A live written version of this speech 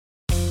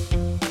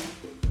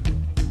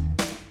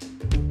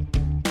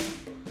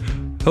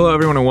Hello,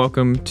 everyone, and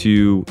welcome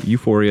to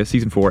Euphoria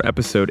Season 4,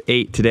 Episode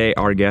 8. Today,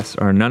 our guests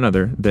are none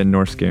other than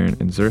Norscarin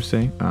and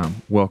Xerxes.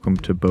 Welcome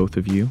to both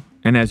of you.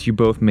 And as you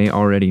both may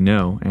already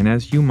know, and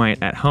as you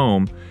might at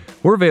home,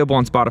 we're available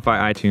on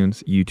Spotify,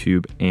 iTunes,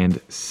 YouTube, and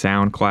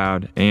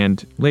SoundCloud.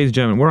 And ladies and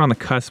gentlemen, we're on the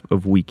cusp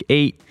of Week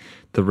 8.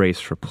 The race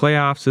for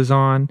playoffs is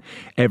on.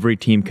 Every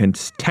team can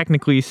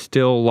technically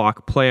still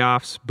lock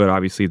playoffs, but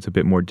obviously it's a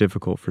bit more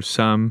difficult for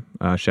some.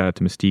 Shout out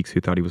to Mystiques,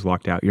 who thought he was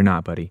locked out. You're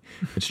not, buddy.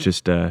 It's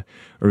just a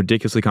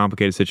ridiculously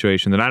complicated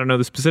situation that I don't know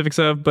the specifics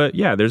of, but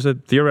yeah, there's a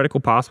theoretical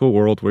possible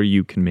world where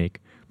you can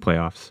make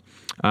playoffs.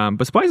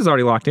 But Splice is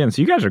already locked in,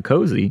 so you guys are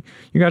cozy.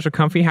 You guys are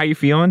comfy. How you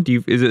feeling?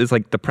 Is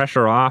like the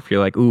pressure off? You're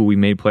like, ooh, we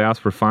made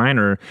playoffs, we're fine?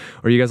 Or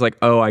are you guys like,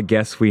 oh, I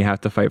guess we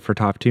have to fight for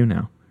top 2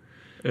 now?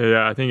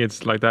 Yeah, I think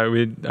it's like that.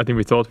 I think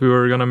we thought we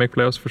were gonna make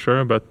playoffs for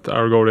sure, but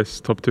our goal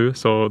is top 2,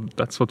 so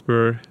that's what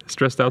we're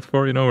stressed out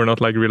for. You know, we're not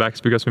like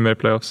relaxed because we made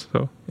playoffs.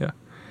 So yeah.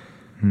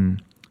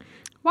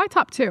 Why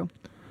top 2?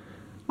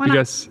 Why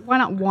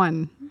not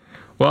 1?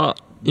 Well,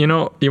 you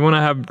know, you want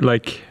to have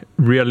like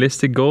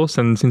realistic goals,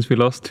 and since we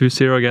lost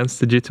 2-0 against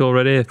the G2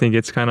 already, I think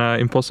it's kind of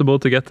impossible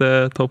to get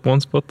the top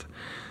 1 spot.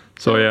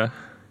 So yeah.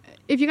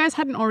 If you guys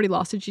hadn't already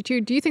lost to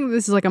G2, do you think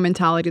this is like a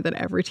mentality that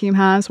every team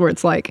has where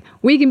it's like,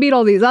 we can beat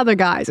all these other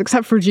guys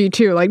except for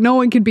G2, like no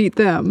one can beat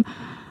them?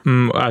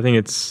 I think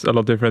it's a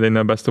lot different in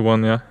a best of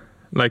 1, yeah.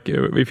 Like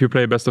if you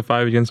play best of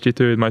 5 against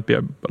G2, it might be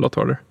a lot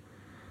harder.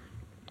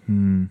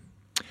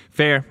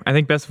 Fair. I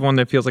think best of 1,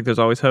 that feels like there's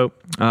always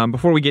hope.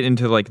 Before we get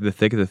into like the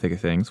thick of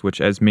things, which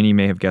as many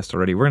may have guessed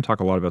already, we're going to talk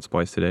a lot about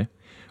Splice today,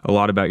 a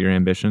lot about your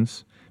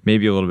ambitions,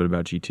 maybe a little bit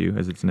about G2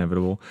 as it's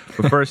inevitable.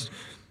 But first,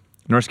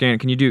 Norscarin,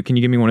 can you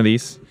give me one of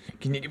these?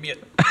 Can you give me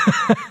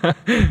a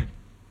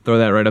throw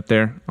that right up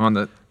there on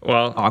the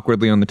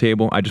awkwardly on the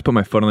table? I just put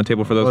my foot on the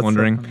table for those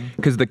wondering,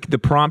 because the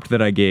prompt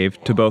that I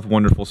gave to both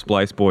wonderful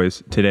Splice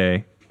boys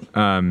today,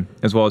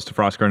 as well as to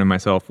Frostgren and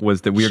myself,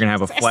 was that we were going to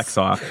have a flex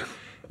off.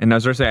 And now,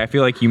 Xerxes, I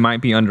feel like you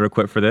might be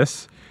under-equipped for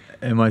this.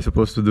 Am I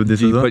supposed to do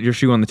this? You put your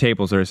shoe on the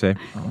table, Xerxes.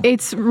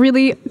 It's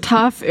really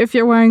tough if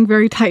you're wearing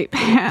very tight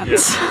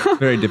pants.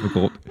 Very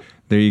difficult.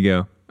 There you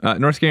go.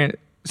 Norscarin,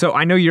 so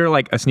I know you're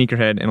like a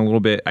sneakerhead and a little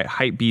bit,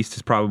 hype beast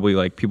is probably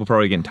like, people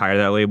probably getting tired of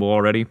that label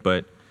already,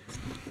 but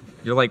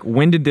you're like,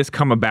 when did this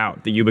come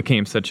about that you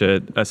became such a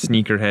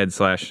sneakerhead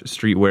 /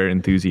 streetwear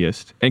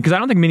enthusiast? And because I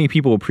don't think many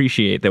people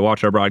appreciate that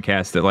watch our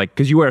broadcast that like,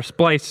 because you wear a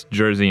Splice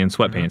jersey and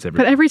sweatpants every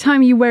day. But every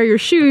time you wear your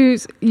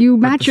shoes, you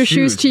match your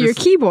shoes to your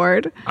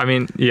keyboard. I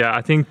mean, yeah,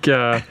 I think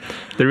the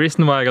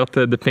reason why I got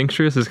the pink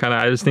shoes is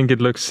I just think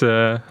it looks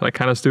like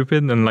kind of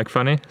stupid and like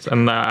funny.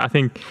 And I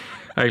think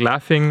like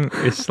laughing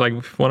is like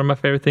one of my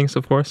favorite things,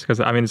 of course, because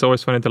I mean it's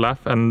always funny to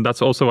laugh, and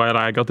that's also why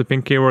I got the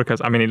pink keyboard,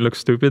 because I mean it looks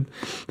stupid,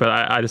 but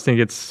I just think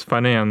it's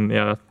funny, and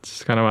yeah,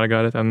 that's kind of why I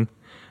got it. And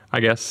I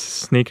guess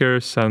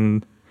sneakers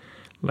and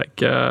like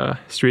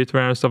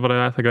streetwear and stuff like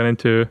that I got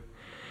into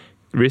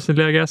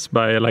recently, I guess,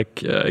 by like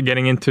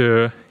getting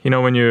into, you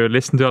know, when you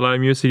listen to a lot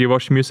of music, you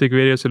watch music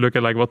videos, you look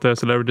at like what the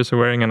celebrities are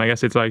wearing, and I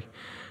guess it's like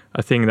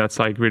a thing that's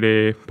like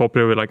really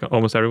popular with like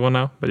almost everyone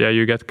now. But yeah,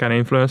 you get kind of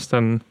influenced,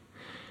 and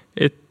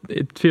it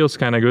feels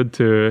kind of good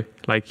to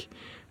like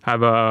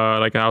have a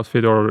like an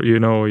outfit, or you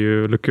know,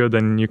 you look good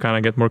and you kind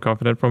of get more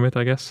confident from it,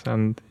 I guess.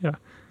 And yeah,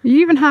 you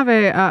even have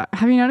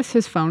have you noticed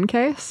his phone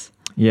case?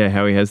 Yeah,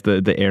 how he has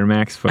the Air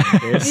Max phone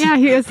case. Yeah,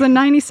 he has the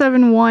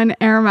 97.1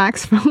 Air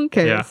Max phone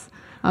case.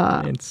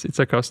 Yeah, it's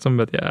a custom,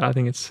 but yeah, I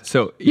think it's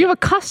so. You have a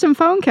custom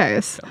phone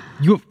case.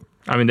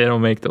 I mean, they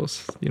don't make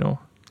those, you know.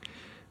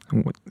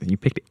 What, you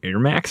picked Air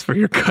Max for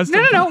your custom?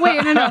 No.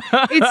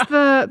 It's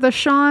the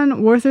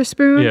Sean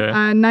Wotherspoon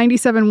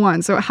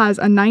 97.1. So it has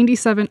a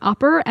 97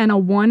 upper and a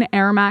 1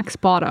 Air Max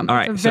bottom. All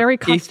right, it's a very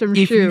custom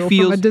shoe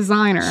from a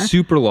designer.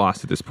 Super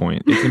lost at this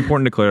point. It's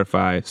important to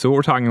clarify. So what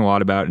we're talking a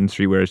lot about in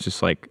streetwear is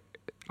just like,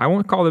 I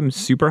won't call them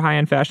super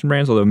high-end fashion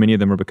brands, although many of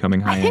them are becoming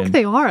high-end. I think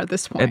they are at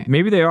this point.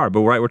 Maybe they are,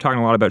 but we're talking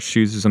a lot about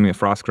shoes. Is something that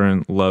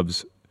Frostgren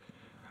loves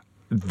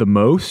the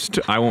most.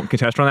 I won't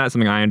contest on that.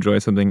 Something I enjoy.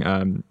 Something I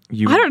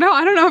don't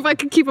know if I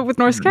could keep up with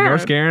Norscarin.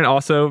 Norscarin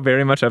also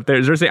very much up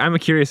there. Xerxes, I'm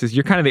curious.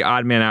 You're kind of the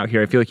odd man out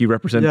here. I feel like you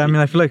represent. Yeah, I mean,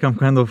 I feel like I'm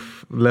kind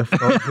of left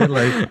out here.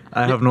 Like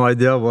I have no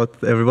idea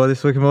what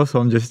everybody's talking about, so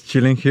I'm just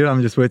chilling here.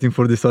 I'm just waiting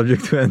for the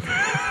subject to end.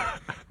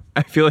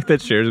 I feel like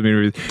that shares with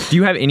me. Do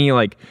you have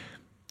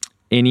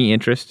any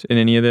interest in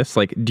any of this?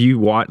 Like, do you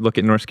look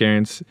at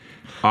Norscarin's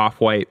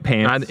off-white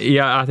pants?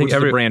 I think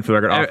every brand for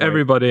the record.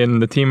 Everybody in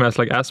the team has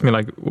like asked me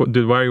like,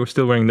 why are you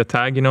still wearing the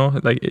tag? You know,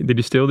 like, did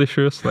you steal these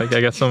shoes? Like,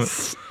 I got some.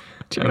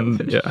 And,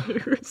 yeah,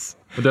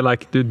 but they're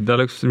like, dude, that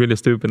looks really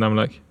stupid. And I'm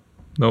like,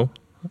 no.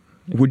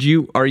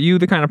 Are you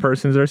the kind of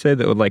person, Xerxes,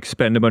 that would like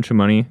spend a bunch of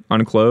money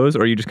on clothes,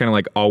 or are you just kind of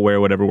like, I'll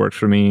wear whatever works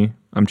for me?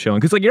 I'm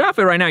chilling. Because like your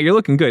outfit right now, you're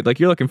looking good. Like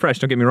you're looking fresh.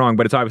 Don't get me wrong,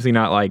 but it's obviously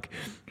not like.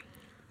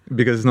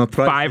 Because it's not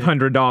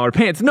 $500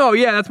 pants. No,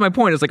 yeah, that's my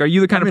point. It's like, are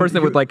you the kind of person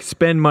that would like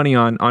spend money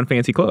on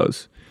fancy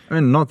clothes? I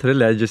mean, not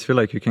really. I just feel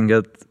like you can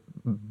get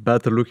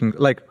better looking.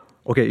 Like,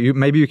 okay,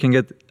 maybe you can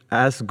get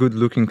as good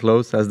looking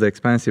clothes as the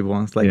expensive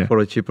ones, like for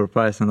a cheaper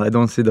price. And I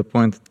don't see the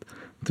point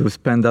to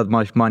spend that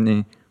much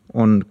money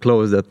on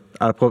clothes that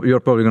are you're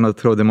probably gonna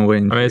throw them away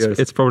in I mean, years.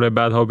 it's probably a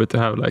bad hobby to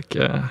have, like,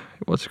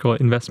 what's it called,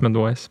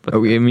 investment-wise. But I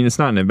mean, it's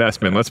not an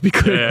investment. Let's be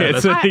clear. Yeah,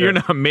 It's- that's- you're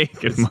not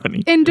making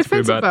money. In It's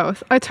defense pretty of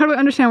both, I totally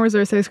understand where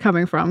Xerxes is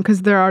coming from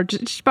because there are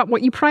just about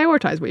what you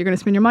prioritize, what you're going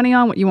to spend your money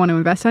on, what you want to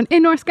invest on.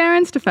 In North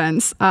Garen's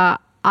defense,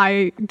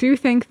 I do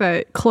think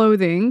that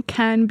clothing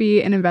can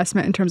be an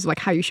investment in terms of like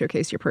how you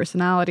showcase your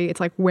personality. It's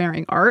like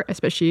wearing art,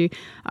 especially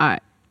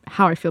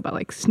how I feel about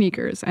like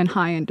sneakers and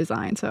high-end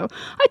design. So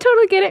I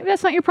totally get it. If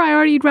that's not your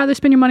priority. You'd rather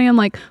spend your money on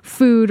like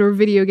food or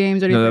video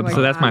games or anything No, like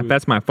so that.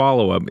 that's my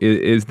follow up.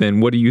 Is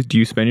then what do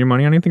you spend your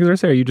money on anything,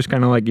 Xerxes? Or are you just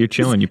kind of like you're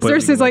chilling? You play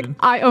Xerxes League is of like, Legends?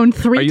 I own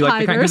 3 Are you like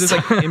the kind? tigers. Because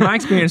it's like in my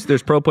experience,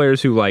 there's pro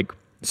players who like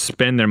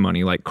spend their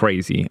money like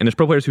crazy, and there's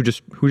pro players who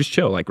just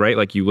chill, like right,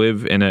 like you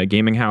live in a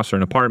gaming house or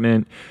an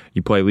apartment,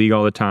 you play League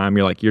all the time,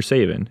 you're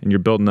saving and you're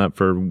building up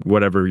for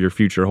whatever your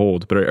future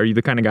holds. But are you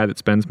the kind of guy that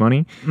spends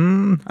money?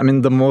 I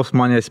mean, the most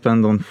money I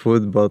spend on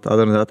food, but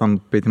other than that, I'm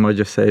pretty much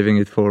just saving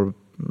it for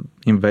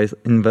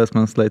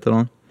investments later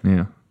on.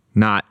 Yeah,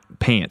 not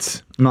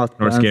pants. Not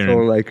Or pants scaring.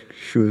 or like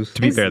shoes.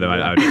 To be fair though,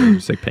 I would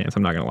just say pants.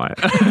 I'm not gonna lie.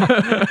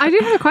 I do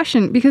have a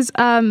question because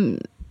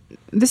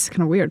this is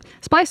kind of weird.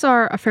 Splice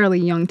are a fairly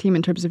young team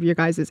in terms of your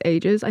guys'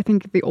 ages. I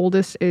think the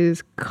oldest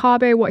is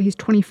Kabe. He's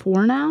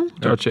 24 now?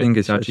 I think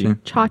it's Chachi.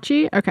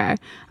 Chachi? Okay.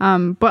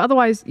 But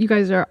otherwise, you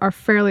guys are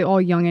fairly all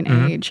young in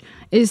age.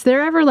 Is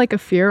there ever like a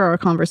fear or a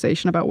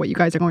conversation about what you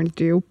guys are going to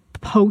do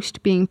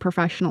post being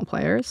professional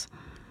players?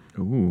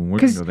 Ooh, we're gonna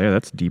 'Cause- go there.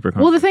 That's deeper.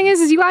 Well, the thing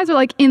is you guys are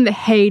like in the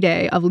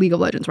heyday of League of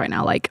Legends right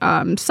now. Like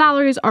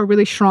salaries are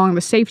really strong. The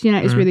safety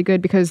net is really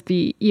good because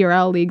the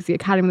ERL leagues, the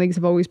academy leagues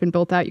have always been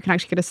built out. You can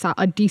actually get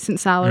a decent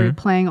salary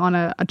playing on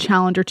a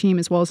challenger team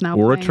as well as now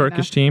or a playing in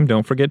Turkish team.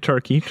 Don't forget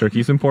Turkey.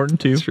 Turkey's important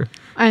too. True.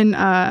 and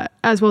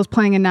as well as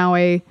playing in now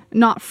a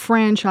not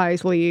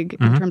franchise league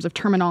in terms of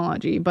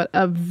terminology, but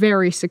a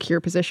very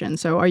secure position.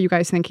 So are you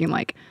guys thinking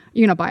like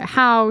you're gonna buy a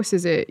house?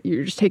 Is it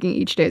you're just taking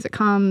each day as it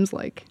comes?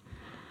 Like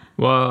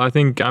Well, I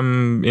think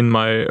I'm in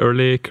my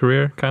early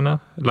career, kind of.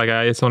 Like,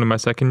 it's only my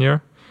second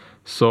year.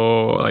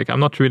 So, like, I'm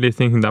not really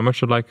thinking that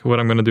much of, like, what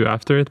I'm going to do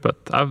after it. But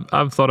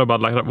I've thought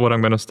about, like, what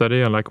I'm going to study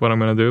and, like, what I'm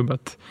going to do.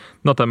 But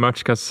not that much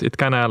because it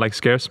kind of, like,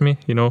 scares me,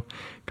 you know.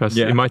 Because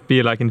Yeah. it might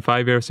be, like, in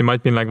 5 years. It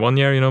might be in, like, 1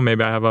 year, you know.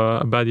 Maybe I have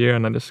a bad year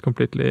and I just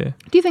completely...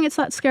 do you think it's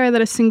that scary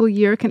that a single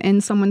year can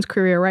end someone's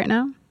career right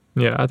now?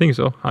 Yeah, I think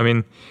so. I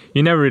mean,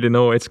 you never really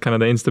know. It's kind of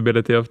the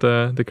instability of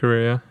the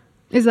career, yeah.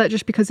 Is that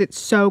just because it's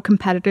so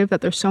competitive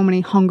that there's so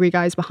many hungry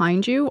guys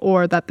behind you,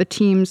 or that the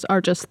teams are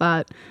just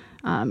that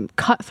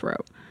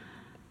cutthroat?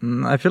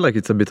 I feel like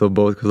it's a bit of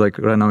both because like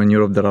right now in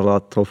Europe there are a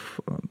lot of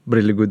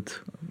really good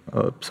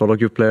solo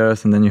queue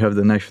players, and then you have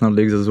the national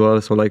leagues as well.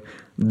 So like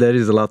there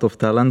is a lot of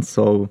talent.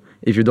 So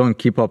if you don't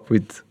keep up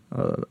with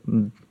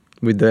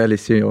the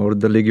LEC or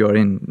the league you are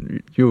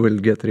in, you will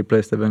get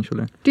replaced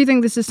eventually. Do you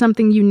think this is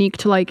something unique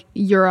to like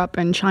Europe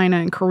and China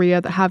and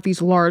Korea that have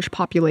these large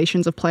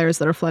populations of players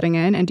that are flooding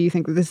in? And do you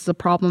think that this is a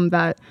problem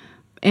that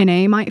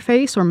NA might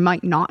face or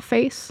might not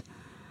face?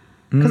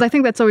 Because I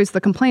think that's always the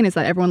complaint is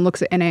that everyone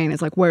looks at NA and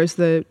is like, where's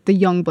the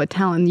young blood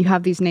talent? You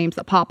have these names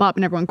that pop up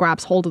and everyone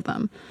grabs hold of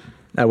them.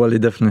 Well, it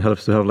definitely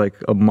helps to have like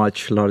a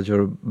much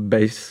larger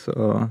base,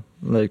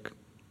 like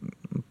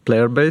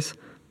player base.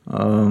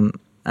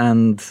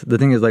 And the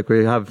thing is, like,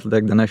 we have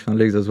like the national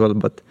leagues as well,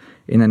 but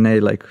in NA,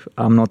 like,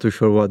 I'm not too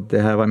sure what they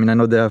have. I mean, I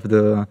know they have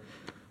the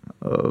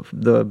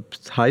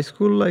high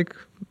school, like,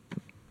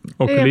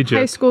 Or They have collegiate.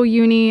 high school,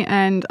 uni,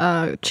 and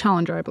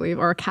challenger, I believe,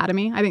 or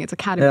academy. I think it's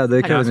academy. Yeah,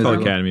 the Technically. It's academy called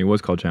is- Academy. It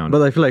was called Challenger.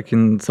 but I feel like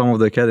in some of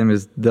the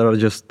academies, there are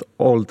just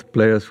old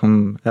players from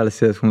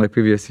LCS from like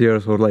previous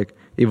years or like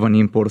even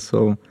imports.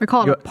 So We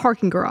call it a you're-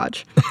 parking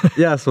garage.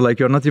 yeah, so like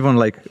you're not even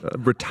like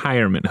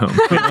Retirement home.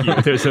 Thank you.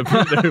 There's an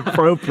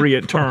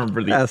appropriate term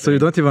for these. so you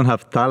don't even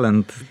have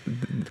talent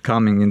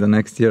coming in the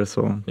next year.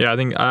 So Yeah, I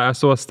think I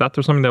saw a stat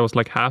or something that was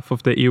like half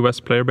of the US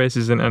player base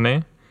is in NA,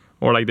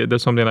 or like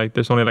there's something like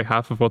there's only like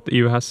half of what the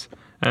EU has,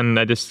 and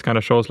that just kind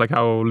of shows like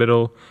how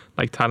little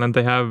like talent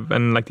they have,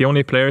 and like the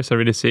only players I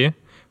really see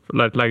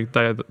like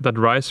that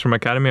rise from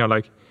academy are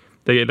like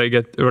they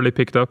get early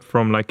picked up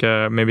from like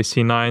maybe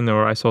C9,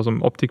 or I saw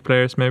some Optic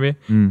players maybe,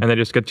 and they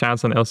just get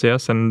chance on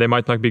LCS, and they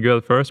might not be good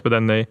at first, but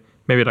then they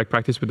maybe like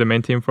practice with the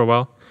main team for a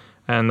while,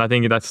 and I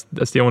think that's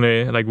the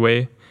only like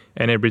way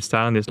NA breeds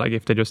talent is like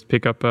if they just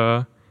pick up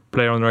a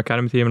player on their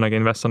academy team and like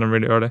invest on them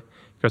really early,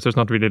 because there's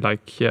not really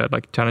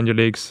like challenger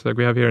leagues like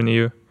we have here in the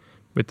EU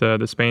with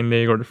the Spain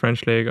league or the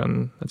French league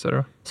and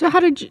etc. So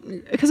how did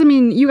you, because I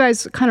mean, you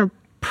guys kind of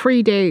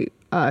predate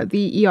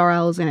the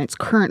ERLs in its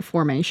current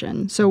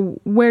formation. So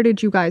where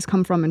did you guys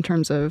come from in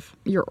terms of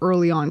your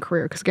early on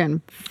career? Because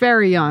again,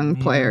 very young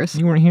players.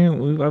 You weren't here.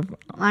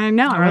 I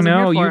know. I I wasn't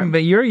know here for you, it.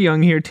 but you're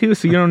young here too,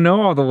 so you don't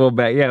know all the little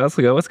back. Yeah, let's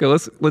go.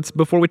 Let's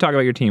before we talk about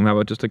your team, how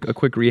about just a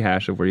quick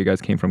rehash of where you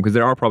guys came from? Because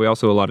there are probably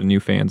also a lot of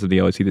new fans of the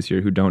LEC this year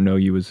who don't know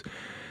you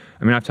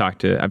I mean, I've talked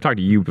to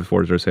you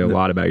before, Xerxes, a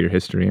lot about your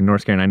history. And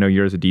North Carolina, I know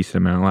yours a decent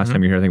amount. Last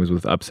time you were here, I think it was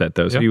with Upset,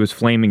 though. So he was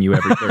flaming you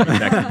every 30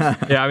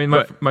 seconds. Yeah, I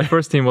mean, my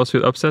first team was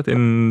with Upset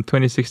in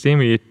 2016.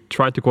 We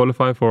tried to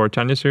qualify for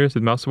Challenger Series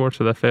with Mousesports,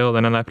 so that failed.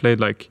 And then I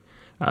played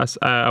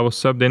I was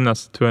subbed in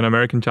to an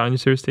American Challenger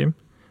Series team.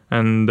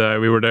 And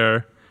we were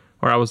there,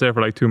 or I was there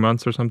for like 2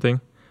 months or something.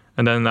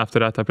 And then after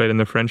that, I played in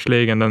the French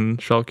league and then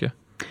Schalke.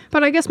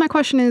 But I guess my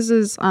question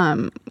is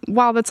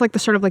while that's like the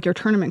sort of like your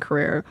tournament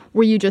career,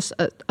 were you just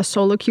a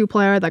solo queue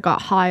player that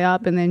got high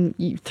up and then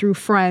you, through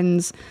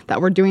friends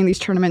that were doing these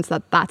tournaments,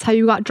 that's how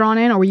you got drawn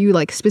in? Or were you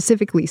like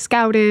specifically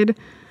scouted?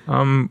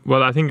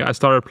 Well, I think I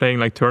started playing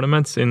like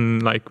tournaments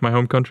in like my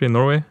home country in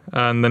Norway.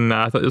 And then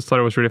I thought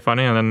it was really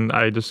funny. And then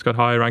I just got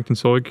high ranked in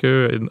solo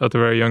queue at a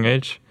very young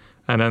age.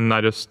 And then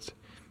I just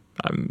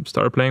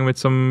started playing with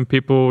some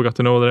people, got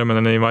to know them, and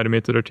then they invited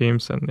me to their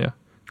teams. And yeah.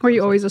 Were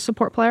you always a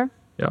support player?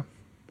 Yeah.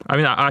 I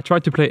mean, I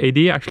tried to play AD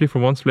actually for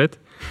one split,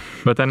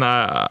 but then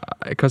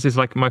because it's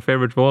like my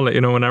favorite role,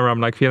 whenever I'm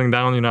like feeling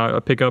down,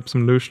 I pick up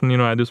some Lucian,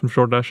 I do some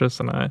short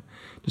dashes and I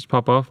just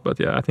pop off. But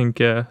yeah, I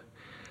think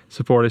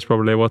support is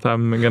probably what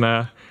I'm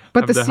gonna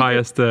have the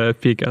highest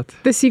peak at.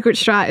 The secret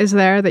strat is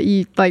there that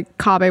you like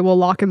Kobbe will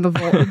lock in the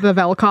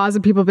Vel'Koz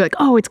and people will be like,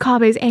 oh, it's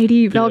Kobbe's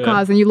AD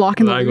Vel'Koz, and you lock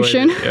in the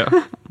Lucian.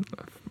 Yeah.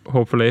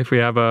 Hopefully, if we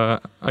have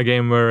a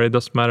game where it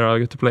doesn't matter, I'll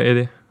get to play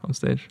AD on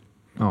stage.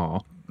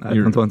 Oh. I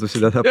don't want to see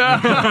that happen.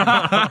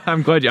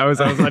 I'm glad I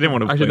didn't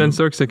want to actually, then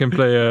Xerxes can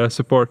play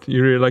support.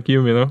 You really like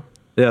Yuumi, no?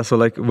 Yeah, so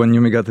like when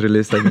Yuumi got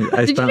released, I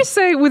Did you just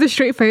say with a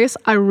straight face,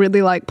 I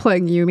really like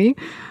playing Yuumi?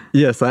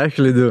 Yes, I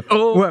actually do.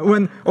 Oh,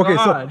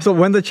 so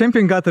when the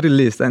champion got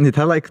released and it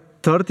had like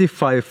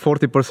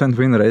 35-40%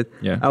 win rate,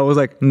 I was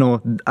like,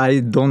 no, I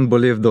don't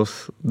believe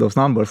those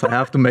numbers. I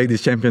have to make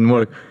this champion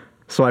work.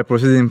 So I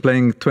proceeded in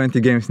playing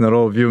 20 games in a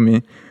row of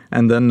Yuumi,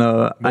 and then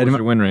what was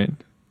your win rate?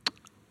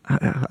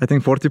 I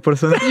think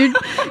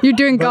 40%. You're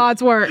doing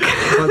God's work.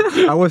 But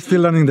I was still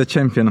learning the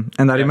champion.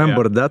 And I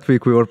remember that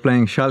week we were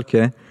playing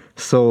Schalke.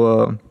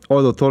 So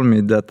Odo told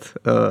me that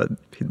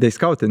they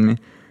scouted me.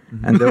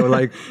 And they were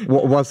like,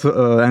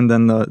 and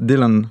then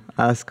Dylan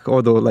asked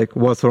Odo, like,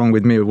 what's wrong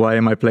with me? Why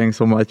am I playing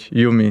so much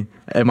Yuumi?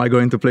 Am I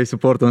going to play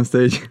support on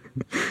stage?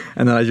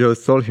 And then I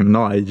just told him,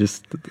 no, I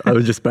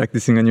was just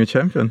practicing a new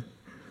champion.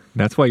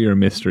 That's why you're a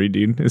mystery,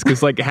 dude. It's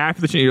because like half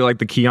the you're like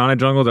the Kiana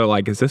jungle. They're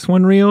like, is this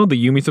one real? The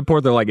Yuumi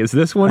support. They're like, is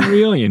this one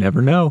real? You never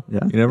know.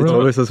 Yeah, you never it's know.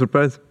 Always a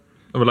surprise.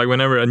 But like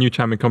whenever a new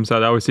champion comes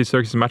out, I always see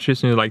Xerxes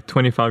matches and like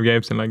 25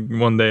 games in like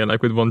one day,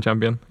 like with one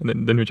champion,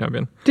 the new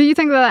champion. Do you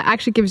think that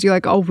actually gives you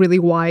like a really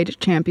wide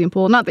champion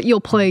pool? Not that you'll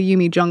play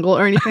Yuumi jungle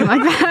or anything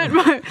like that,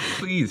 but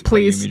please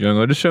play Yuumi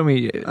jungle. Just show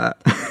me.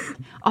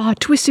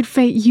 Twisted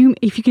Fate Yuumi.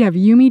 If you could have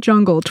Yuumi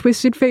jungle,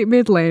 Twisted Fate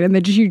mid lane, and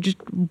then you just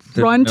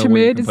run to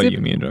mid. You can play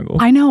Yuumi in jungle.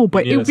 I know,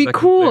 but it would be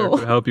cool.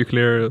 To help you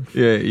clear.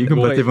 Yeah, you can.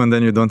 But even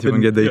then, you don't even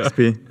get the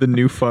XP. The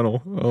new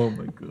funnel. Oh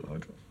my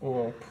god.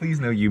 Oh,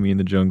 please no Yuumi in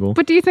the jungle.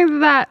 But do you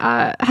think that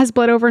has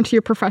bled over into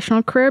your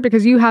professional career?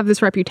 Because you have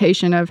this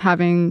reputation of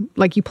having,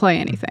 like, you play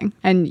anything.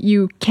 And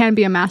you can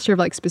be a master of,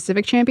 like,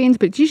 specific champions,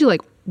 but it's usually,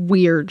 like,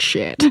 weird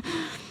shit.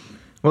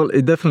 Well,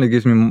 it definitely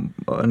gives me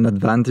an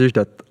advantage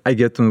that I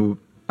get to...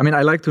 I mean,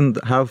 I like to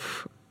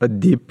have a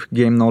deep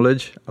game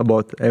knowledge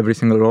about every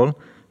single role.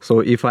 So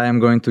if I am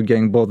going to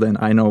gank bot lane,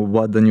 I know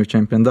what the new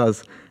champion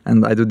does.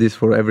 And I do this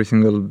for every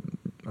single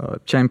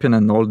champion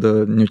and all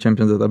the new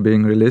champions that are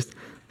being released.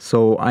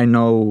 So I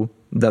know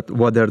that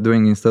what they're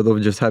doing instead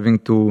of just having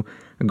to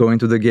go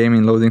into the game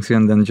in loading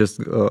screen and then just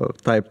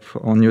type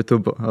on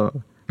YouTube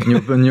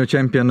new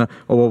champion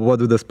or what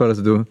do the Spurs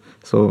do.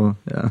 So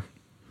yeah.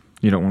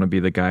 You don't want to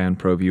be the guy on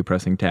ProView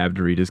pressing tab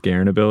to read his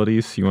Garen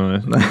abilities. You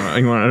want to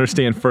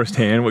understand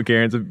firsthand what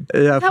Garen's.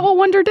 Yeah. Is that what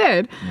Wonder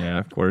did? Yeah,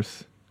 of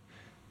course.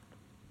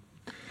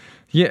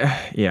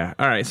 Yeah.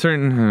 All right,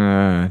 certain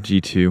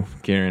G2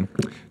 Garen,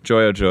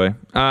 joy.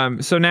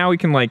 So now we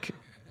can like.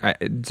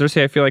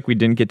 Xerxes, I feel like we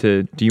didn't get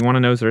to... Do you want to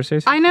know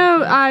Xerxes? I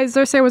know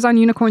Xerxes was on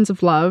Unicorns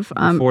of Love.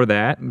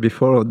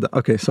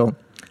 Okay, so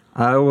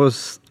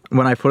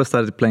when I first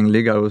started playing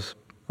League, I was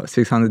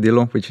 600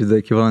 Elo, which is the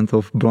equivalent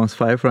of Bronze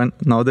 5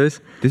 nowadays.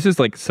 This is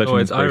like such an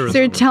inspiration. So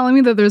you're telling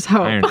me that there's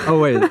hope. Iron.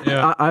 Oh, wait.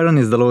 Yeah. Iron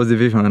is the lowest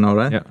division right now,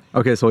 right? Yeah.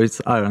 Okay, so it's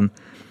Iron.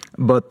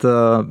 But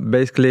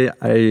basically,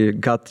 I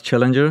got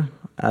Challenger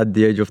at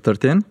the age of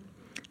 13.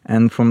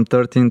 And from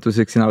 13 to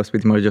 16, I was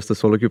pretty much just a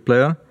solo queue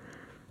player.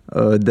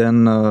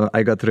 Then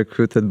I got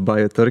recruited by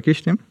a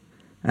Turkish team,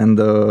 and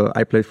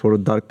I played for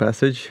Dark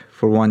Passage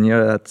for 1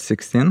 year at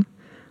 16,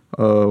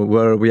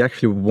 where we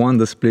actually won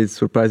the split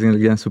surprisingly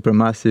against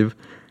Supermassive.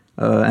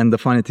 And the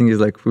funny thing is,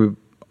 like, we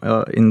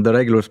in the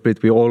regular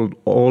split, we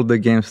all the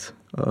games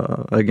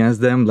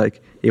against them,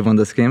 like even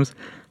the scrims.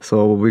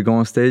 So we go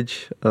on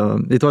stage.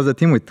 It was a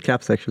team with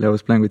Caps, actually. I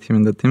was playing with him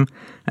in the team,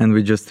 and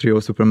we just trio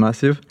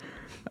Supermassive.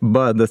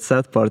 But the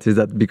sad part is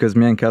that because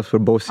me and Caps were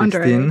both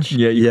 16,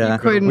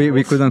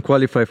 we couldn't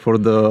qualify for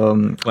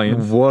the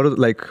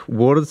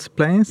world's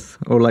planes,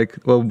 or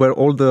where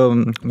all the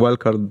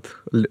wildcard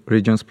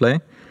regions play.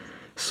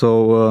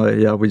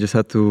 So we just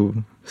had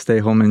to stay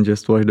home and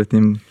just watch the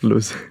team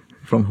lose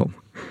from home.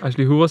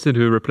 Actually, who was it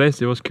who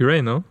replaced it? It was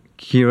Curé, no?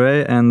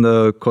 Kire and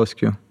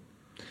Koskyu.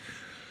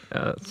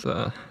 Yeah, it's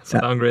a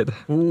downgrade.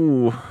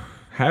 Ooh,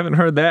 haven't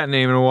heard that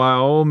name in a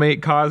while. Old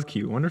mate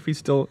Koskyu. Wonder if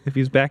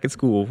he's back at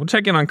school. We'll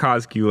check in on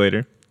Koskyu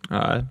later.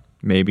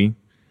 Maybe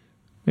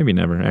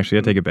never. Actually,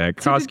 I take it back.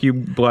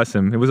 Koskyu, bless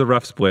him. It was a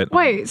rough split.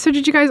 Wait, so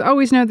did you guys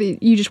always know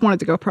that you just wanted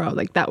to go pro?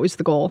 Like that was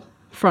the goal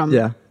from?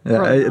 Yeah.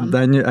 early on?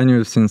 I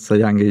knew since a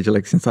young age.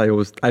 Like since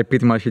I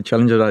pretty much hit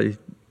challenger.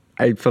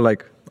 I felt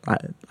like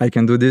I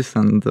can do this,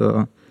 and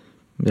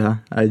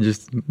I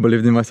just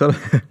believed in myself.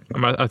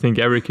 I think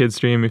every kid's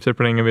dream, if they're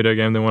playing a video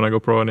game, they want to go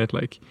pro in it.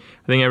 Like,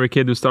 I think every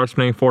kid who starts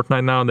playing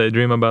Fortnite now, they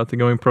dream about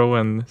going pro,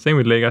 and same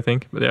with League, I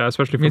think. But yeah,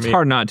 especially for me. It's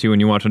hard not to when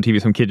you watch on TV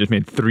some kid just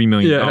made $3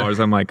 million.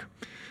 I'm like,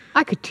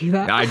 I could do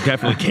that. I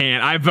definitely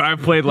can't.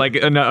 I've played like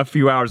a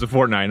few hours of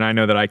Fortnite, and I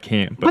know that I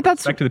can't. But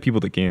that's back to the people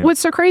that can. What's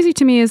so crazy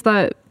to me is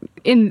that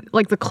in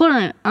like the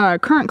current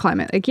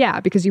climate, like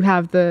because you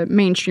have the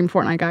mainstream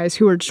Fortnite guys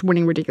who are just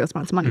winning ridiculous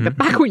amounts of money. But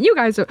back when you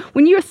guys,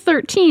 when you were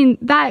 13,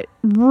 that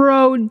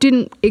road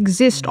didn't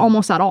exist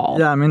almost at all.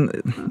 Yeah, I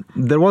mean,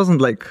 there wasn't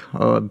like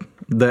the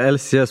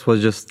LCS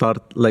was just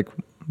starting. Like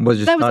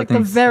the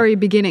very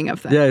beginning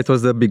of that. Yeah, it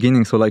was the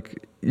beginning. So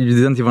like you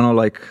didn't even know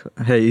like,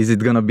 hey, is it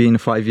gonna be in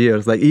 5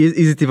 years? Like,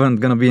 is it even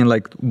gonna be in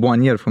like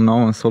 1 year from now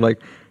on? So like,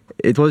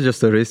 it was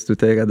just a risk to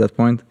take at that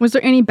point. Was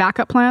there any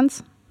backup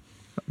plans?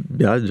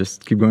 Yeah,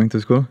 just keep going to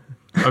school.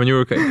 I mean, you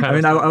were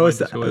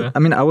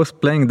I was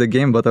playing the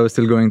game, but I was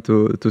still going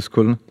to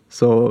school.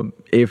 So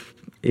if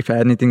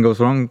anything goes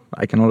wrong,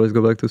 I can always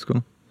go back to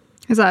school.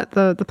 Is that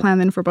the plan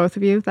then for both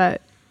of you,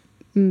 that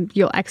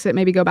you'll exit,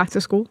 maybe go back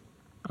to school?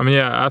 I mean,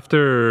 yeah,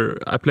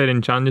 after I played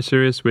in Challenger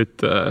Series with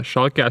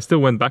Schalke, I still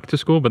went back to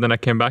school, but then I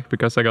came back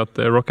because I got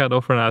the Roccat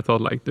offer, and I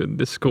thought, like, dude,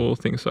 this school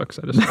thing sucks.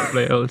 I just want to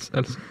play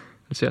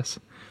LCS.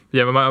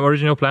 Yeah, but my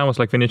original plan was,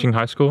 like, finishing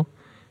high school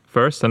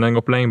first and then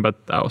go playing, but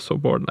I was so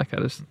bored. Like, I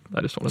just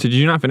wanted So did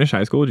you not finish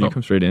high school? Did you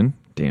come straight in?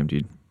 Damn,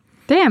 dude.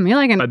 Damn, you're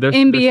like an There's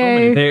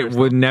NBA. They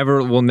will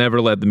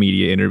never let the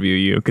media interview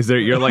you because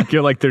you're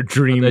like their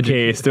dream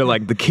case. They're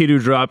like the kid who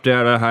dropped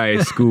out of high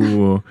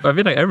school. I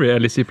feel like every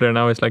LEC player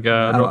now is like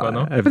a dropout,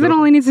 no? But then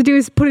all he needs to do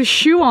is put his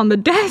shoe on the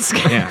desk.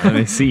 Yeah, and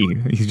they see.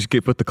 You just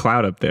put the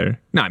cloud up there.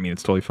 No, I mean,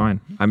 it's totally fine.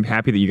 I'm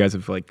happy that you guys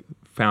have like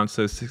found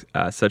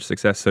such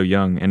success so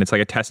young, and it's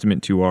like a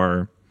testament to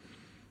our,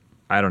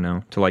 I don't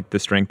know, to like the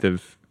strength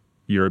of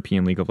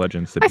European League of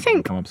Legends that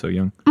people come up so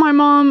young. My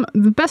mom,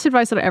 the best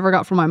advice that I ever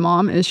got from my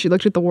mom is she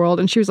looked at the world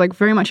and she was like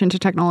very much into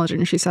technology,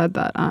 and she said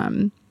that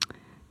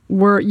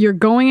you're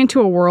going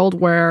into a world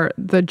where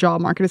the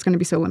job market is going to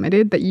be so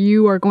limited that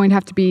you are going to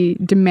have to be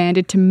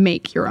demanded to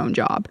make your own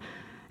job.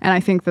 And I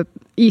think that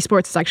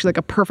esports is actually like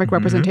a perfect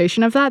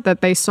representation of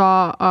that they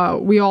saw,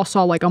 we all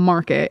saw like a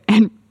market,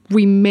 and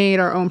we made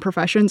our own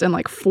professions and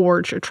like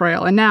forged a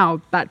trail. And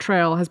now that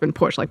trail has been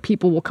pushed. Like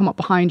people will come up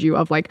behind you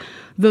of like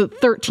the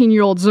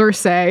 13-year-old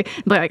Xerxes,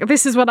 like,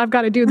 this is what I've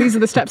got to do. These are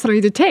the steps that I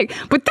need to take.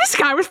 But this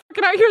guy was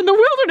fucking out here in the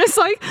wilderness.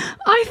 Like,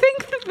 I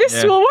think that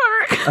this will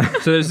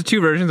work. So there's the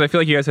two versions. I feel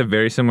like you guys have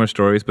very similar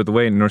stories, but the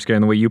way Northscare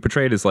and the way you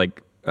portrayed is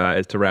like,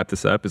 is to wrap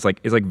this up, is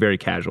like very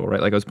casual,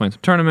 right? Like I was playing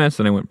some tournaments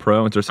and I went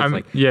pro, and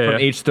from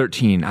age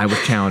 13 I was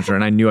challenger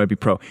and I knew I'd be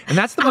pro, and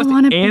that's the most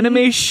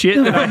anime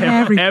shit that I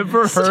have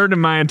ever heard in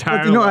my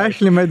entire life. I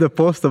actually made a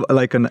post of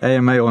like an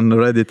AMA on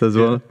Reddit as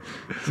well.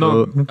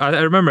 So. No, I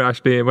remember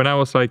actually when I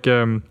was like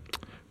when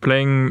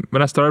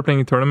I started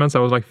playing tournaments, I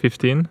was like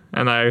 15,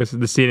 and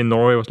the scene in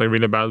Norway was like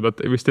really bad, but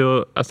I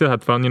still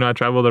had fun. You know, I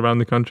traveled around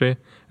the country,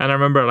 and I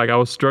remember like I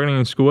was struggling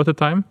in school at the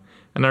time,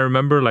 and I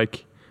remember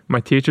like my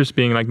teachers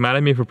being like mad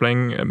at me for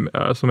playing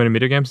so many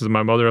video games, as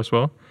my mother as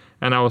well.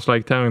 And I was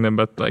like telling them,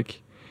 but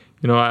like,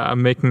 you know,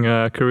 I'm making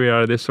a career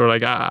out of this, or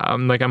like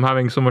I'm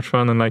having so much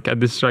fun, and like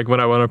this is like what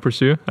I want to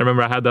pursue. I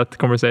remember I had that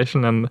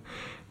conversation, and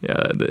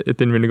yeah, it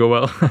didn't really go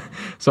well.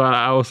 So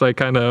I was like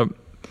kind of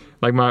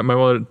like my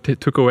mother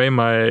took away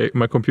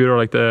my computer,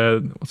 like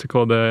what's it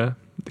called, the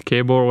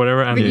cable or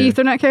whatever, and the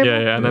Ethernet cable.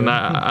 Yeah, and then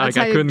I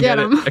couldn't get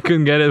it. I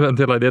couldn't get it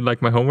until I did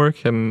like my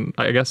homework, and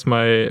I guess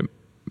my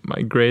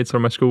grades or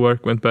my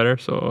schoolwork went better,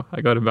 so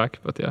I got it back.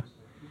 But yeah,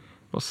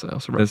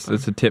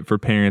 that's a tip for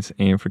parents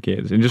and for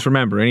kids. And just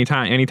remember,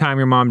 anytime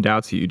your mom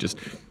doubts you, just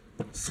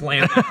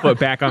slam that foot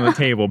back on the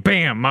table.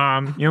 Bam,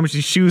 mom. You know how much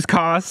these shoes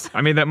cost?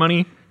 I made that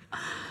money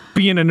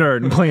being a nerd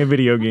and playing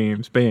video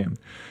games. Bam.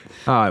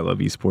 Oh, I love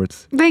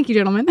esports. Thank you,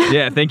 gentlemen.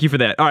 Yeah, thank you for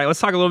that. All right, let's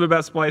talk a little bit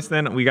about Splyce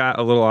then. We got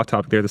a little off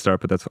topic there at the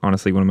start, but that's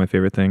honestly one of my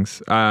favorite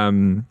things.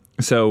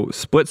 So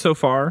Split so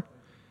far,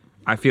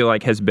 I feel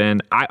like has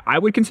been, I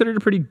would consider it a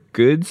pretty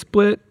good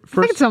split. I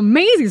think it's an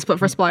amazing split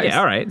for Splyce. Yeah,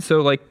 all right.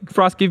 So like,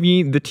 Frost, give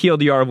me the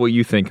TLDR of what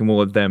you think, and we'll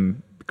let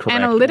them correct?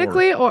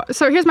 Analytically,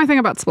 so here's my thing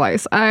about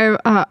Splice. I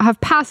have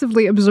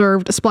passively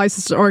observed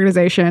Splice's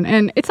organization,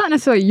 and it's not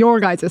necessarily your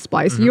guys'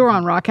 Splice. You're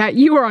on Rocket,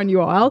 you were on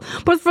UOL,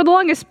 but for the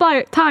longest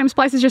time,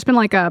 Splice has just been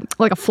like a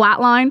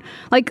flat line,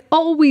 like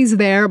always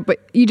there, but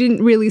you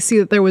didn't really see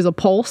that there was a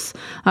pulse.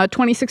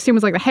 2016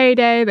 was like the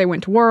heyday. They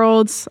went to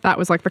Worlds. That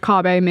was like the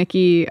Kobbe,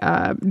 Mickey,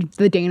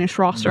 the Danish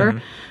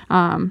roster.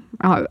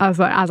 As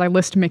I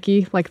list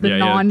Mickey, like the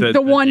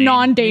one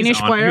non-Danish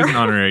player. He was an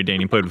honorary Dane.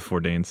 He played with 4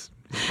 Danes.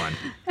 It's fine.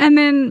 And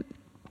then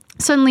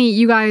suddenly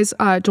you guys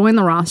joined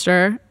the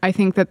roster. I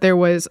think that there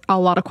was a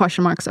lot of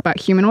question marks about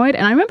Humanoid.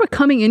 And I remember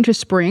coming into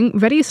spring,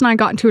 Vedius and I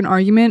got into an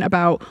argument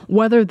about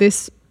whether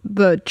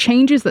the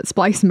changes that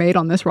Splice made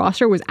on this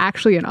roster was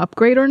actually an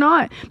upgrade or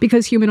not,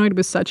 because Humanoid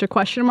was such a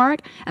question mark,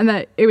 and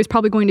that it was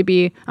probably going to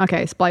be,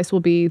 okay, Splice will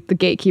be the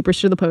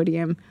gatekeepers to the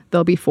podium.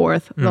 They'll be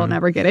 4th. They'll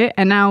never get it.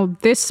 And now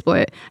this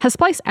split, has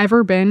Splice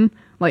ever been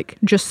like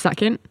just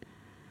second?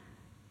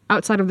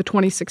 Outside of the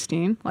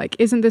 2016, like,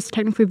 isn't this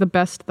technically the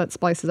best that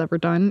Splice has ever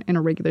done in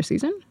a regular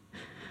season?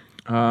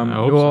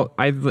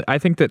 I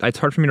think that it's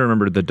hard for me to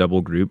remember the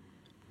double group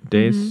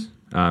days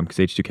because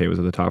H2K was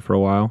at the top for a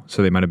while,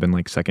 so they might have been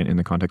like second in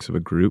the context of a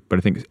group. But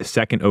I think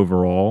second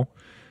overall,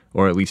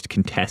 or at least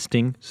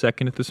contesting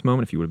second at this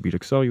moment. If you would have beat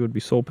Excel, you would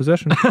be sole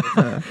possession.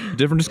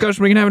 Different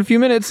discussion we can have in a few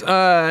minutes.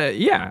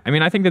 Yeah, I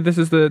mean, I think that this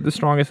is the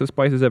strongest that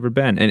Splice has ever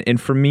been,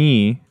 and for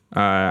me.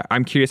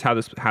 I'm curious how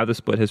the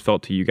split has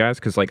felt to you guys,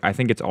 because like I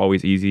think it's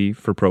always easy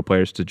for pro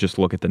players to just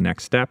look at the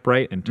next step,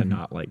 right, and to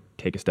not like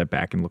take a step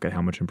back and look at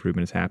how much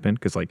improvement has happened.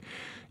 Because like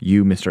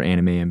you, Mr.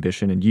 Anime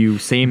Ambition, and you,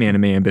 same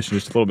Anime Ambition,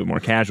 just a little bit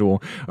more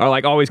casual, are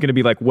like always going to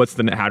be like,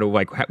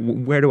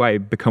 where do I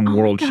become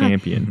world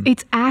champion?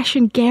 It's Ash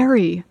and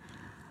Gary.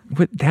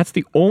 What? That's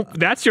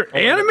your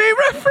anime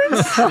reference?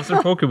 It's a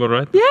Pokeball,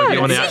 right? Yeah, the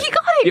only, see, he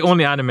got it. The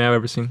only anime I've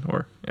ever seen,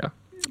 or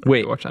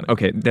Wait, watch anime.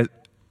 Okay,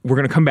 we're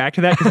going to come back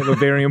to that because I have a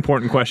very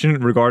important question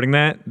regarding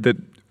that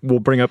we'll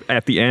bring up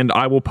at the end.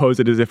 I will pose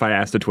it as if I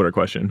asked a Twitter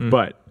question,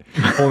 but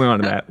holding on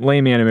to that.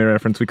 Lame anime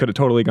reference. We could have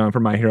totally gone for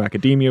My Hero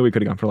Academia. We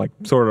could have gone for like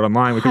Sword Art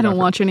Online. I don't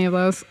watch any of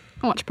those.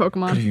 I watch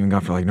Pokemon. Could have even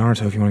gone for like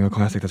Naruto if you want to go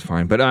classic. That's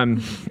fine. But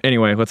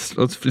anyway, let's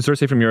sort of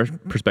say from your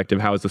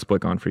perspective, how has the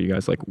split gone for you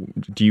guys? Like,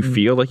 do you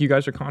feel like you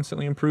guys are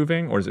constantly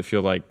improving, or does it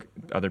feel like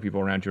other people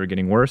around you are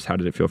getting worse? How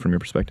did it feel from your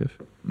perspective?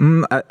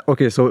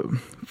 Okay, so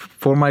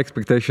for my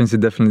expectations,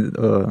 it definitely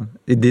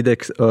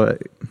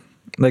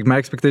like my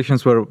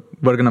expectations were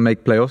we're gonna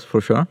make playoffs for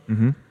sure,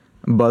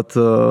 but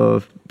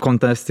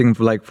contesting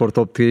like for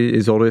top 3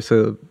 is always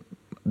a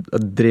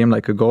dream,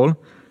 like a goal.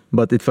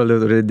 But it felt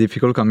really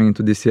difficult coming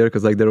into this year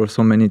because like there were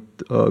so many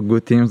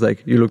good teams.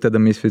 Like you looked at the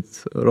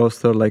Misfits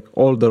roster, like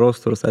all the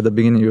rosters at the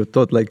beginning, you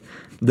thought like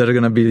they're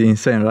gonna be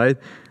insane, right?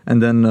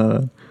 And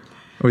then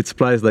with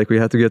Splice, like we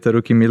had to get a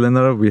rookie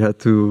millionaire. We had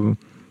to,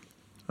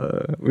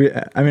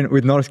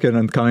 with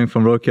Northkern coming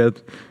from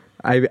Rocket,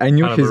 I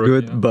knew he's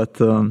good, but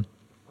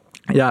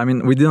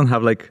we didn't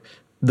have like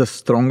the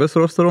strongest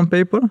roster on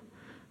paper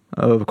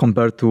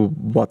compared to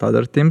what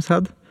other teams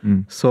had.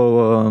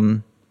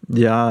 So.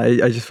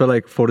 I just felt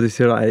like for this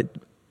year,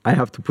 I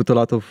have to put a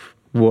lot of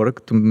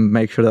work to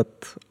make sure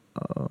that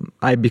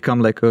I become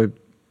like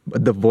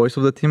the voice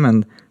of the team,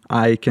 and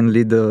I can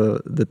lead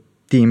the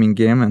team in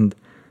game and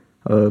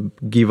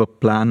give a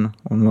plan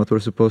on what we're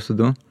supposed to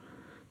do.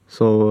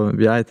 So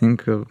I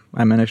think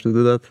I managed to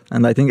do that,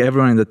 and I think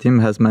everyone in the team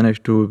has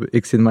managed to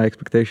exceed my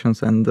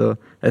expectations, and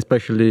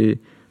especially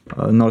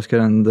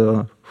Northkern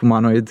and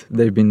Humanoid,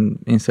 they've been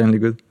insanely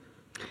good.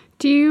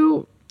 Do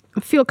you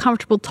feel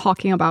comfortable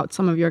talking about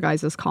some of your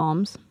guys'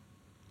 comms?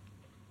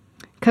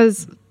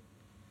 Because,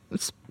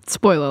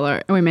 spoiler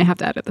alert, and we may have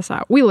to edit this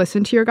out, we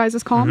listen to your guys'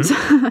 comms.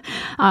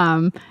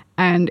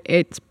 And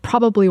it's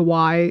probably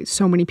why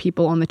so many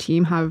people on the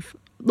team have,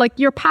 like,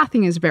 your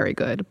pathing is very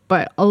good,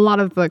 but a lot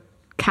of the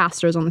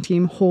casters on the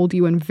team hold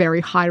you in very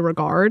high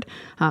regard,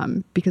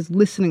 because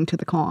listening to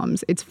the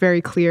comms, it's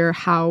very clear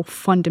how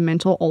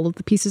fundamental all of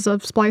the pieces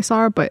of Splice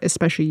are, but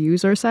especially you,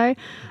 Xerxes.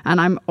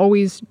 And I'm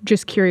always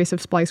just curious if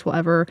Splice will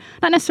ever,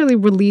 not necessarily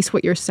release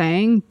what you're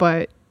saying,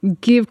 but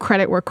give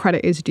credit where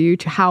credit is due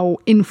to how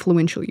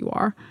influential you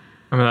are.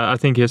 I mean, I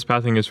think his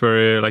pathing is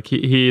very, like,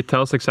 he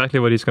tells exactly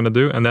what he's going to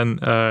do, and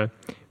then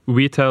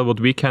we tell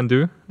what we can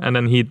do, and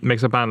then he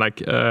makes a plan,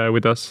 like,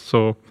 with us.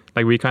 So,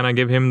 like, we kind of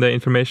give him the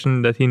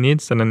information that he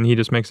needs, and then he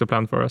just makes a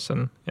plan for us.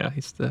 And yeah,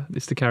 he's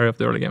the carry of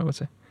the early game, I would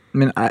say. I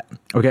mean, I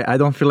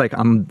don't feel like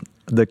I'm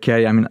the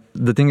carry. I mean,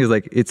 the thing is,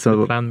 like, it's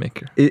a plan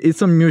maker.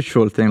 It's a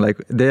mutual thing. Like,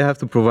 they have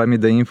to provide me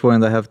the info,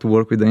 and I have to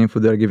work with the info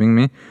they're giving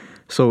me.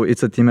 So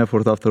it's a team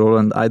effort after all.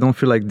 And I don't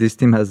feel like this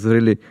team has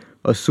really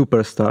a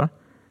superstar,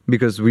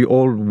 because we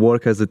all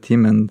work as a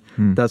team, and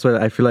that's why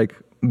I feel like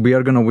we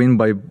are gonna win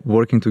by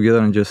working together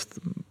and just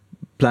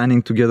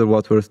planning together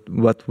what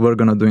we're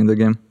gonna do in the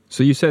game.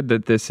 So you said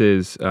that this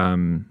is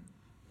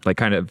like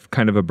kind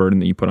of a burden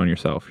that you put on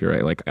yourself. You're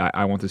right. Like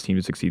I want this team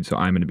to succeed, so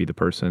I'm going to be the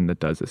person that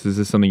does this. Is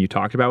this something you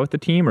talked about with the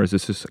team, or is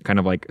this just kind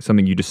of like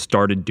something you just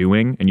started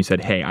doing and you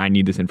said, "Hey, I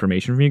need this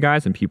information from you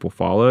guys," and people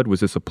followed? Was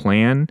this a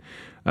plan?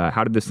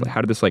 How did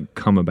this like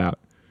come about?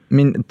 I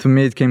mean, to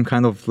me, it came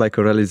kind of like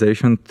a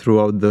realization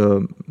throughout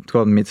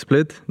mid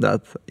split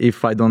that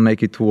if I don't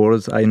make it to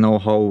Worlds, I know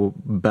how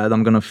bad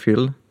I'm gonna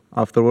feel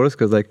afterwards.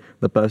 Because like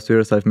the past 2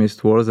 years, I've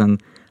missed Worlds,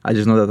 and I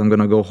just know that I'm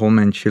gonna go home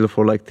and chill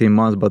for like 3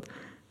 months. But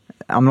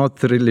I'm not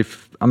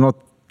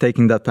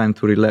taking that time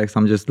to relax.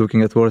 I'm just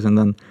looking at Worlds, and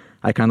then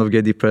I kind of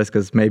get depressed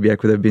because maybe I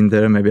could have been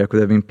there, maybe I could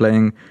have been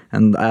playing,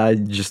 and I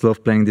just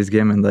love playing this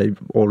game, and I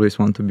always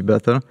want to be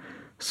better.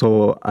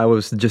 So I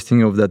was just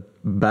thinking of that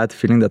bad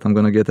feeling that I'm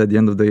gonna get at the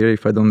end of the year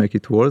if I don't make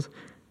it to Worlds.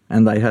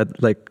 And I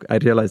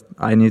realized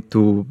I need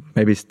to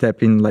maybe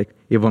step in like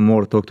even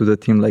more, talk to the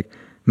team, like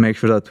make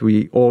sure that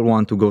we all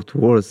want to go to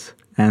Worlds.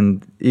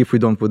 And if we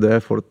don't put the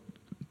effort,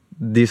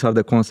 these are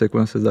the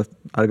consequences that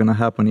are gonna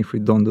happen if we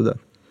don't do that.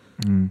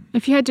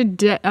 If you had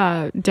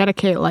to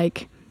dedicate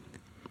like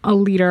a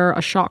leader,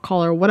 a shot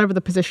caller, whatever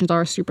the positions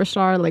are, a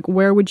superstar, like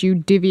where would you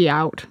divvy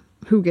out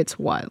who gets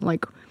what?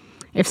 Like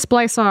if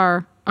Splyce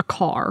are a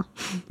car,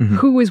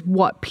 who is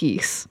what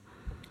piece?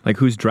 Like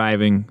who's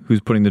driving,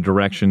 who's putting the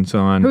directions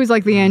on? Who's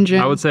like the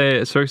engine? I would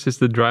say Cirx is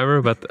the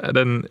driver, but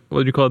then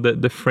what do you call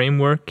it? The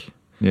framework?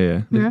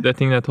 Yeah. The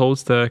thing that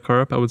holds the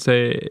car up, I would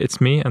say it's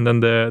me. And then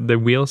the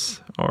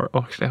wheels are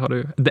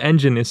actually the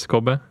engine is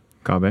Kobe.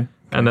 Kabe.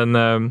 And then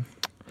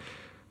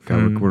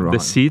We're the on.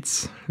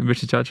 seats,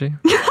 Vishichachi.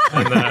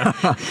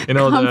 And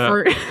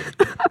Comfort.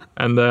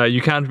 and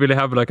you can't really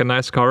have like a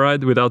nice car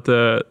ride without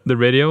the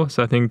radio.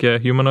 So I think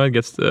Humanoid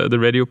gets the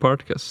radio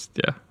part because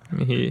I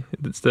mean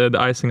it's the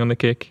icing on the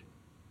cake.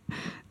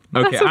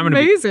 Okay, That's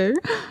amazing.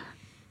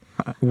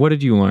 What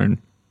did you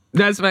learn?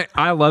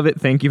 I love it.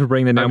 Thank you for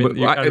bringing that down. I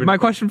mean, But my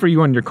question for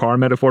you on your car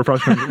metaphor,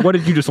 what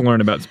did you just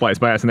learn about Splyce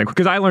by asking that?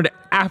 Because I learned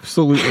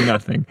absolutely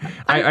nothing.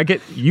 I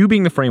get you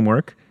being the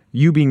framework,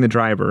 you being the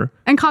driver.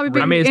 And Kabe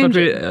being I mean, the it's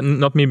engine. not really,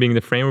 not me being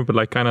the framer, but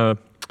like kind of.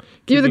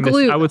 You're the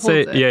glue. I would that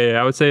say, holds it.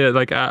 I would say that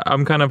like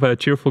I'm kind of a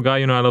cheerful guy.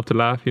 You know, I love to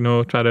laugh. You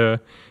know, try to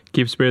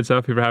keep spirits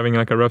up. If you're having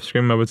like a rough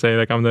scrim, I would say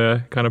like I'm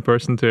the kind of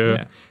person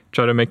to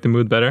try to make the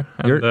mood better.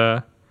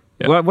 And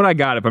What I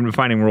got if I'm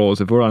defining roles,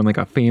 if we're on like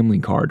a family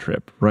car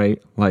trip,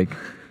 right? Like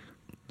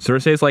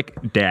Cersei's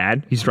like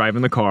dad, he's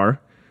driving the car.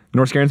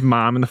 Norscaren's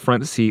mom in the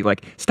front seat,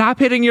 like, stop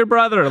hitting your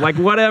brother, like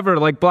whatever,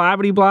 like blah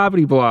blah blah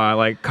blah blah.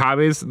 Like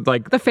Kabe's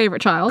like The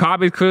favorite child.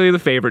 Kabe's clearly the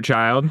favorite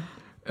child.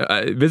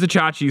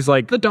 Vizichachi's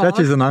like The dog.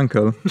 Chachi's an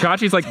uncle.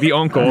 Chachi's like the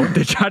uncle.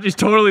 Chachi's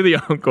totally the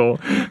uncle.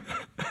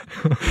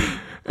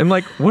 And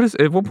like,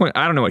 at what point?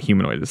 I don't know what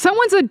humanoid is.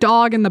 Someone's a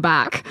dog in the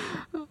back.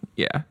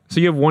 Yeah. So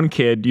you have one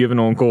kid, you have an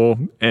uncle,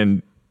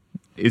 and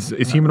is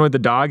humanoid the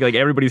dog? Like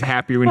everybody's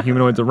happy when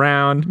humanoid's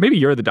around. Maybe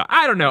you're the dog.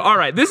 I don't know. All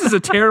right, this is a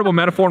terrible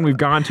metaphor, and we've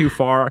gone too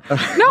far. No,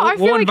 I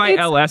feel we'll like invite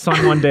it's, LS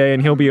on one day,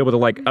 and he'll be able to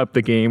like up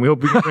the game. He'll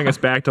bring us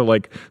back to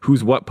like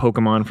who's what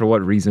Pokemon for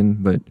what reason.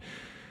 But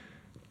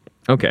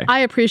okay. I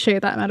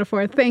appreciate that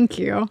metaphor. Thank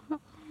you.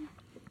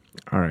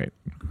 All right.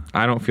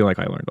 I don't feel like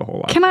I learned a whole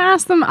lot. Can I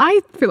ask them? I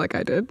feel like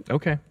I did.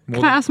 Okay.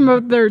 Can I ask them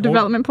about their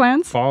development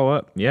plans? Follow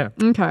up. Yeah.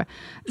 Okay.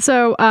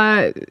 So,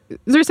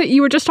 Xerxes,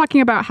 you were just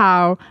talking about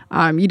how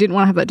you didn't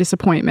want to have that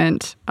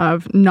disappointment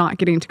of not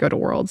getting to go to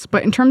Worlds.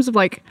 But in terms of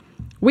like,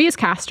 we as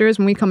casters,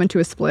 when we come into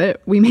a split,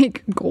 we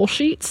make goal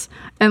sheets.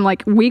 And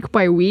like week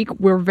by week,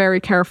 we're very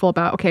careful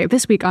about, okay,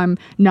 this week I'm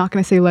not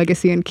going to say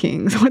Legacy and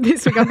Kings. Or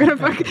this week I'm going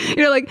to, like This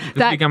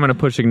that. week I'm going to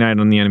push Ignite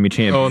on the enemy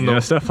champion. Oh,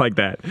 no. Stuff like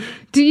that.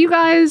 Do you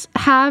guys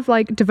have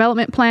like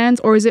development plans,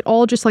 or is it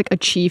all just like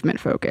achievement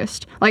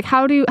focused? Like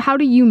how do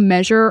you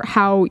measure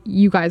how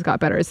you guys got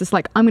better? Is this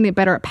like I'm gonna get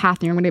better at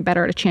Pathing, I'm gonna get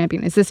better at a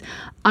champion? Is this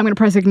I'm gonna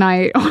press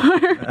Ignite?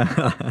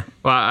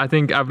 Well, I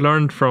think I've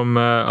learned from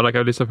like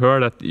at least I've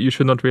heard that you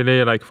should not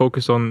really like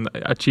focus on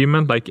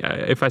achievement. Like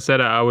if I said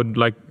I would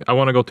like I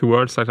want to go to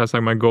Worlds, like that's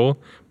like my goal.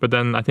 But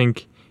then I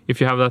think if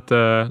you have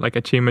that like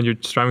achievement, you're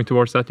striving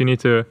towards that, you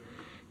need to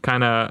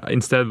kind of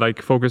instead like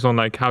focus on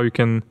like how you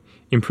can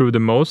improve the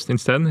most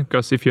instead.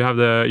 Because if you have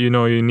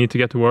you need to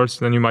get to Worlds,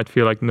 then you might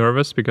feel like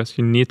nervous because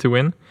you need to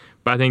win.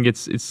 But I think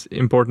it's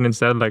important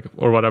instead, like,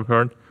 or what I've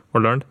heard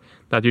or learned,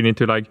 that you need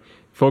to like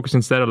focus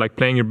instead of like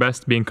playing your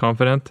best, being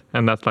confident,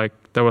 and that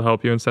will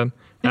help you instead.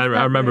 And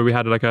I remember we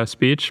had like a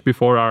speech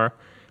before our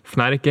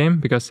Fnatic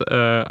game because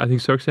I think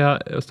Xerxes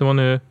was the one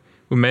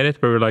who made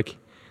it, where we're like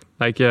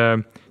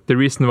the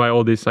reason why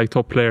all these like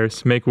top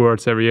players make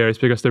Worlds every year is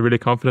because they're really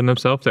confident in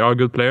themselves. They are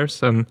good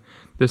players, and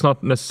there's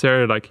not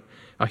necessarily like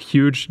a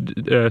huge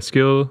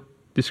skill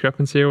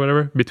discrepancy or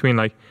whatever between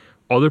like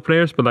other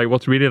players, but like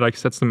what really like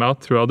sets them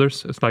out through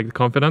others is like the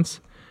confidence.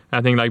 And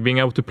I think like being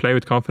able to play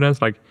with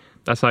confidence, like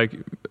that's like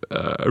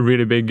a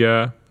really big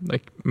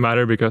like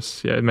matter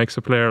because it makes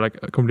a player like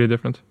completely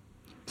different.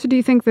 So do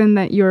you think then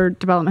that your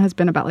development has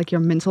been about like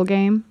your mental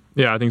game?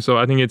 Yeah, I think so.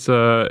 I think it's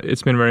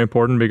been very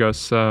important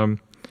because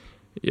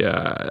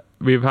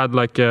we've had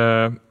like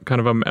a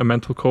kind of a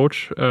mental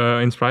coach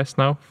in Splice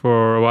now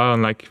for a while,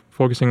 and like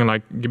focusing on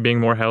like being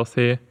more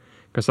healthy,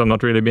 because I've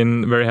not really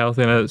been very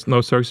healthy, and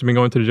Cirx has been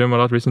going to the gym a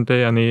lot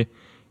recently, and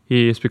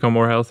he's become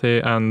more healthy.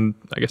 And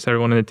I guess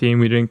everyone in the team,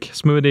 we drink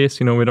smoothies,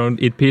 we don't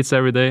eat pizza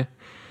every day.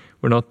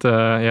 We're not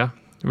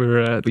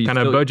we're kind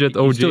of budget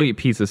OG. You still eat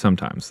pizza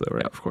sometimes though,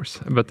 right? Yeah, of course.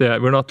 But yeah,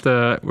 we're not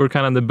we're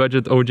kind of the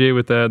budget OG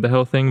with the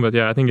health thing, but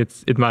yeah, I think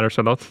it matters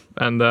a lot.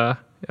 And I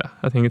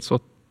think it's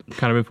what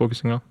kind of been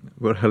focusing on.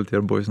 We're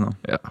healthier boys now.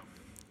 Yeah.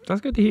 That's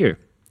good to hear.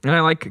 And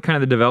I like kind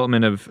of the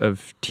development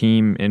of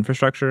team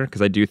infrastructure,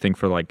 because I do think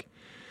for like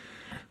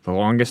the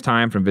longest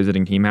time from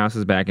visiting team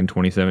houses back in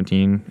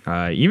 2017,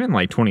 even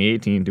like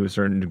 2018 to a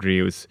certain degree,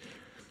 it was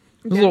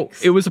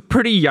a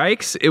pretty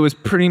yikes. It was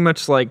pretty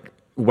much like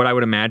what I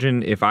would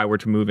imagine if I were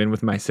to move in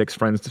with my 6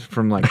 friends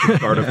from like the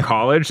start of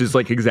college. Is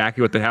like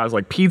exactly what the house,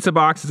 like pizza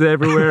boxes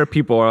everywhere.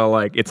 People are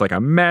like, it's like a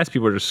mess.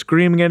 People are just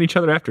screaming at each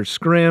other after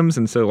scrims.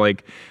 And so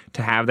like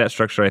to have that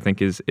structure, I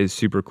think is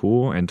super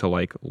cool, and to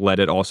like let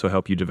it also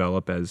help you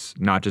develop as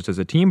not just as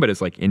a team, but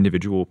as like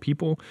individual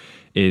people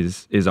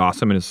is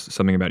awesome, and is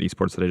something about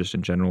esports that I just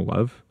in general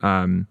love.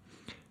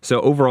 So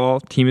overall,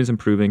 team is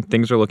improving.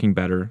 Things are looking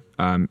better.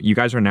 You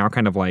guys are now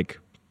kind of like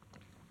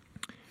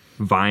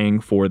vying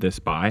for this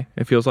buy.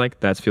 It feels like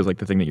that feels like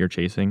the thing that you're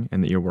chasing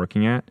and that you're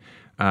working at.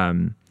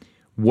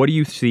 What do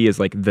you see as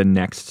like the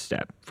next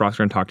step?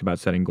 Frostgren talked about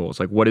setting goals.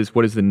 Like what is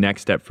the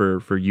next step for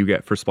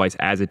Splice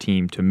as a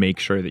team to make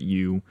sure that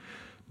you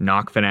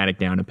knock Fnatic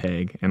down a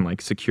peg and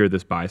like secure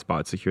this buy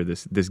spot, secure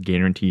this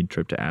guaranteed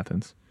trip to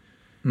Athens?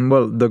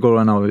 Well, the goal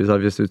right now is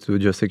obviously to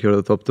just secure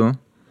the top 2.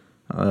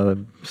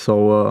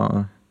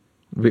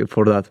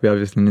 For that, we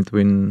obviously need to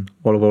win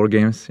all of our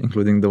games,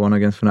 including the one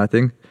against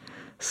Fnatic.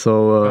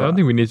 So I don't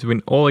think we need to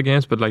win all the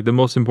games, but like the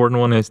most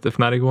important one is the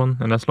Fnatic one,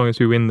 and as long as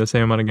we win the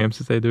same amount of games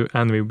as they do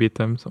and we beat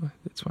them, so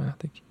it's fine, I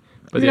think.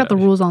 But you got the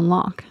rules on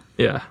lock.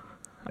 Yeah,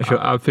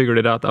 I've figured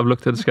it out. I've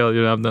looked at the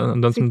schedule. I've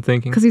done some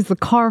thinking. Because he's the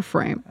car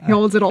frame. He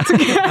holds it all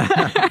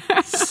together.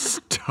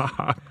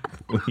 Stop,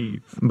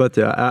 please. But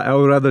yeah, I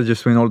would rather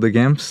just win all the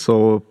games.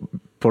 So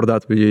for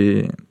that,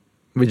 we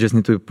just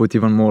need to put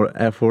even more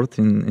effort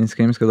in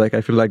scrims, because like I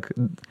feel like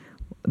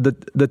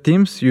the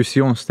teams you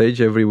see on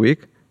stage every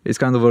week, it's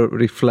kind of a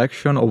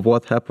reflection of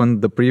what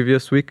happened the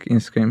previous week in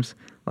scrims.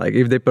 Like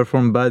if they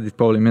perform bad, it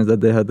probably means that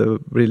they had a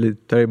really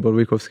terrible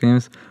week of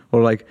scrims.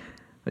 Or like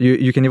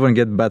you can even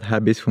get bad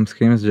habits from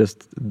scrims,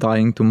 just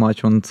dying too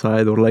much on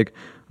side, or like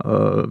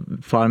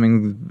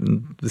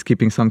farming,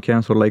 skipping some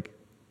camps, or like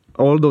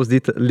all those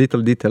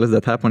little details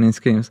that happen in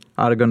scrims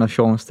are gonna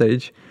show on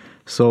stage.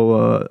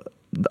 So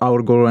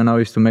our goal right now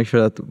is to make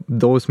sure that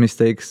those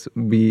mistakes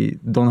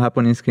don't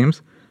happen in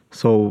scrims,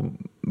 so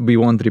we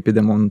won't repeat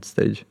them on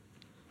stage.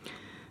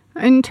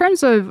 In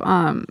terms of,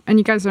 and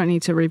you guys don't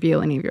need to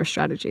reveal any of your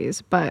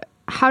strategies, but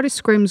how do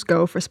scrims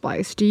go for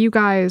Splice? Do you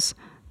guys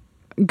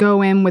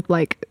go in with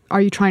like,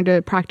 are you trying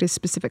to practice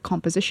specific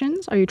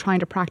compositions? Are you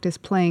trying to practice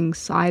playing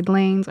side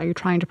lanes? Are you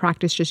trying to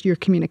practice just your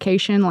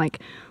communication?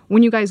 Like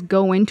when you guys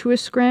go into a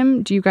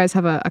scrim, do you guys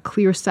have a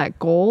clear set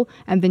goal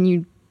and then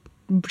you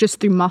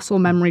just through muscle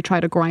memory try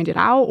to grind it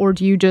out? Or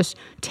do you just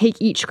take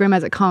each scrim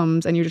as it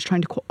comes and you're just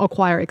trying to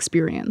acquire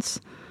experience?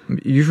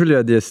 Usually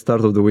at the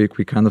start of the week,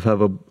 we kind of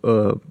have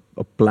a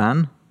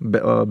plan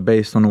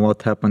based on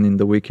what happened in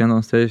the weekend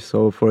on stage.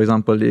 So, for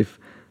example, if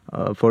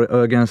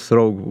against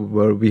Rogue,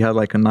 where we had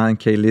like a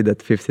 9k lead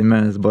at 15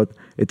 minutes, but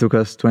it took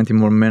us 20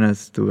 more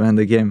minutes to end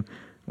the game,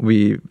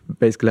 we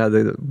basically had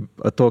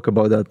a talk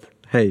about that.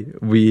 Hey,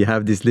 we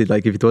have this lead.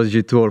 Like if it was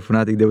G2 or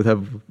Fnatic, they would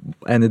have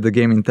ended the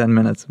game in 10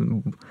 minutes.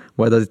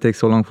 Why does it take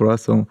so long for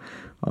us? So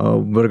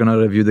we're going to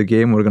review the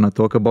game. We're going to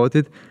talk about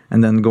it.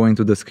 And then go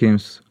into the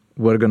scrims.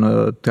 We're going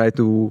to try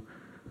to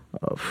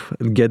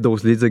get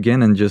those leads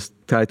again and just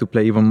try to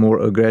play even more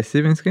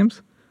aggressive in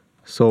scrims,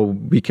 so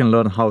we can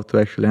learn how to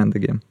actually end the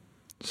game.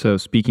 So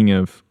speaking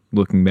of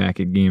looking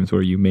back at games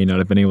where you may not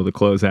have been able to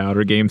close out,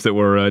 or games that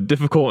were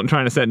difficult and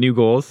trying to set new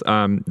goals,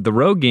 the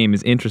Rogue game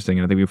is interesting,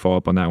 and I think we follow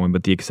up on that one,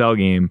 but the Excel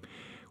game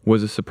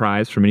was a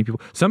surprise for many people.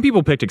 Some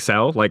people picked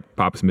Excel, like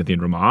Papa Smithy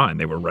and Rama, and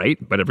they were right,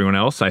 but everyone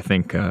else, I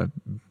think,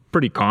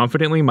 pretty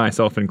confidently,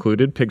 myself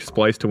included, picked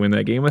Splice to win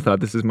that game. I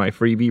thought this is my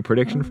freebie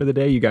prediction for the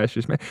day. You guys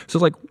just made. So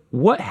like,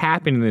 what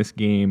happened in this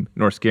game,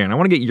 Norscarin? I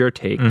want to get your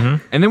take,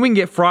 and then we can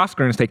get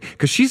Frostgren's take,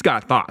 because she's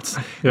got thoughts.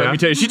 Yeah. Let me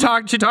tell you, she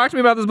talked to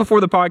me about this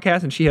before the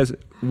podcast, and she has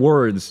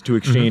words to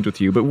exchange with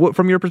you. But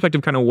from your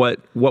perspective, kind of what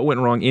went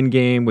wrong in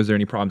game? Was there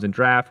any problems in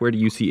draft? Where do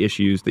you see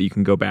issues that you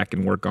can go back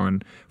and work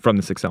on from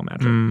this Excel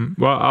matchup?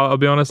 Well, I'll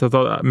be honest. I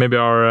thought maybe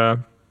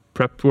our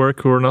prep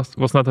work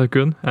was not that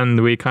good,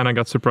 and we kind of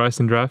got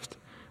surprised in draft.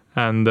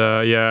 And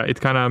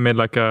it kind of made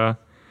it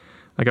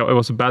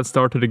was a bad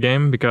start to the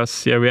game,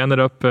 because we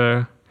ended up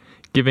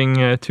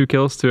giving 2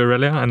 kills to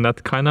Aurelia, and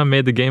that kind of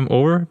made the game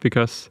over,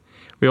 because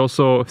we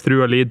also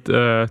threw a lead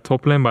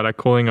top lane by like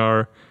calling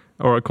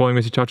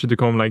Missy to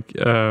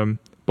come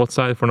bot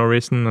side for no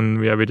reason,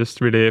 and we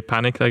just really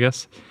panicked, I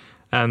guess.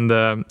 And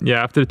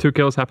after the 2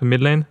 kills happened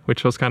mid lane,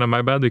 which was kind of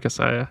my bad, because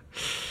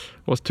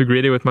was too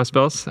greedy with my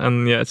spells,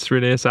 and yeah, it's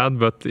really sad.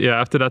 But yeah,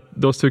 after that,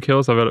 those 2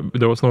 kills,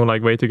 there was no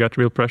like way to get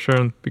real pressure,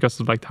 and because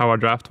of like how our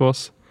draft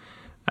was,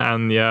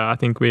 and yeah, I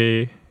think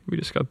we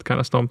just got kind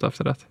of stomped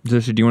after that.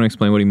 Xerxes, do you want to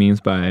explain what he means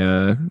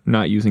by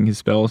not using his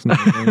spells?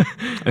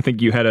 I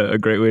think you had a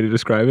great way to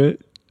describe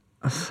it.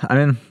 I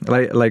mean,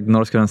 like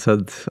Norscaran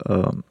said,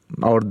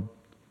 our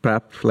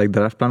prep, like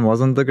draft plan,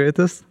 wasn't the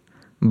greatest,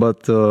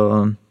 but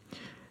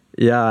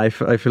yeah, I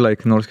feel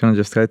like Norscaran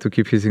just tried to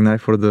keep his ignite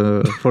for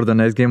the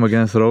next game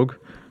against Rogue.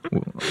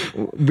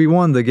 We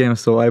won the game,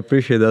 so I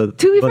appreciate that.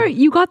 To be fair,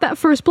 you got that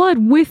first blood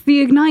with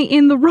the ignite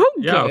in the Rogue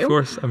game. Yeah, of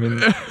course. I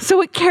mean,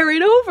 so it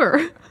carried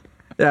over.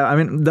 Yeah, I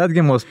mean, that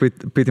game was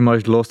pretty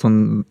much lost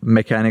on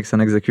mechanics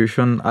and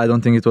execution. I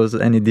don't think it was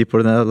any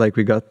deeper than that, like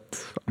we got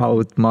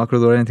out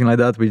macroed or anything like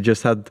that. We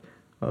just had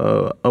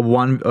a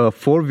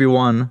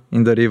 4v1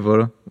 in the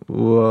river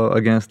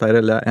against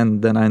Irelia,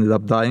 and then I ended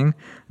up dying.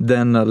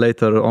 Then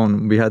later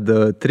on, we had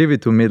the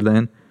 3v2 mid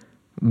lane,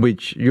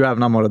 which you have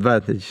no more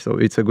advantage, so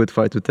it's a good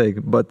fight to take.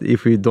 But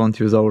if we don't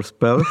use our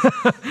spells,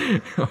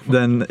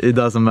 then it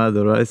doesn't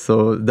matter, right?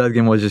 So that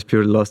game was just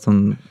purely lost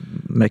on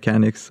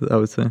mechanics, I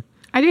would say.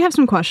 I do have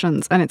some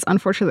questions, and it's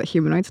unfortunate that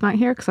Humanoid's not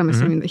here because I'm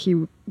assuming that he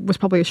was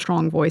probably a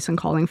strong voice in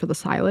calling for the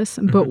Sylas.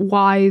 But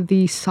why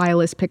the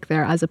Sylas pick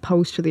there as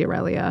opposed to the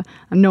Irelia,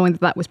 knowing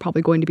that was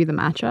probably going to be the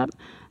matchup?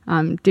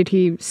 Did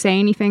he say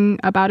anything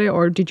about it,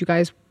 or did you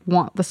guys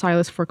want the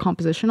Sylas for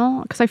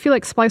compositional? Because I feel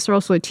like Splyce are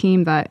also a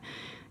team that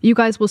you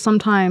guys will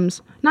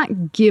sometimes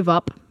not give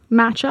up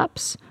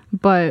matchups,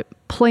 but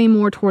play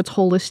more towards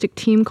holistic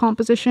team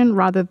composition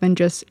rather than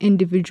just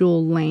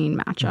individual lane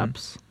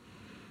matchups.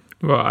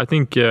 well, I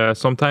think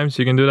sometimes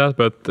you can do that,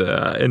 but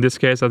in this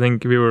case, I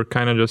think we were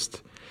kind of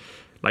just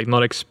like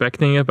not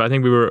expecting it. But I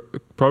think we were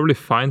probably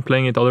fine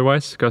playing it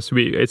otherwise because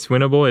it's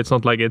winnable. It's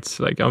not like it's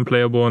like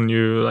unplayable and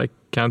you like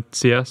can't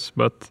see us.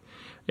 But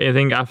I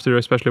think after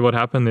especially what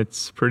happened,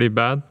 it's pretty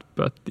bad.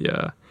 But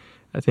yeah,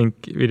 I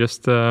think we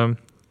just I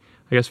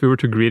guess we were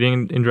too greedy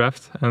in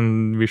draft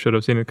and we should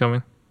have seen it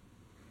coming.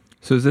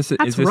 So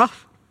That's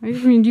rough. I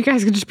mean, you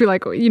guys could just be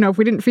like, if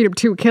we didn't feed him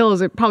 2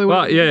 kills, it probably would.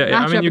 Well,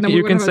 yeah. I mean,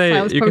 you can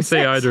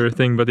say either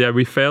thing, but yeah,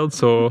 we failed,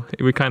 so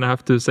we kind of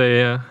have to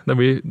say that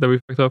we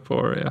fucked up,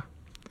 or yeah.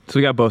 So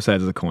we got both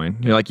sides of the coin.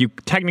 You're like, you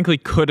technically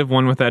could have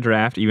won with that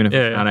draft, even if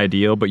it's not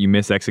ideal, but you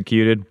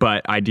misexecuted.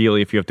 But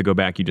ideally, if you have to go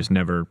back, you just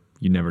never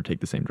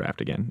take the same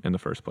draft again in the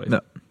first place.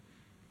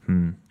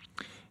 No.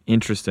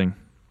 Interesting.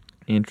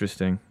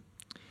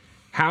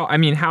 How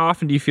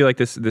often do you feel like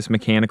this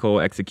mechanical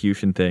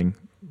execution thing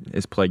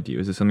is plagued you?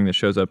 Is this something that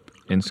shows up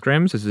in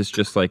scrims? Is this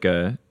just like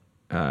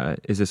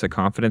is this a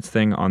confidence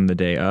thing on the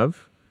day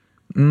of?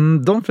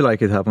 Don't feel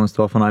like it happens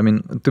too often. I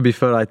mean, to be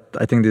fair, I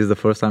think this is the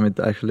first time it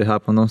actually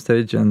happened on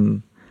stage,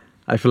 and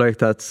I feel like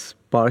that's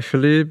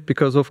partially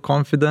because of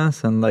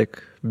confidence and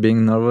like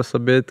being nervous a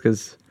bit,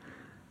 because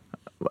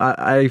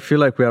I feel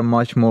like we are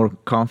much more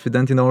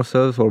confident in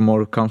ourselves or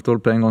more comfortable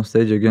playing on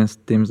stage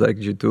against teams like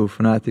G2,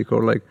 Fnatic,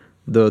 or like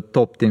the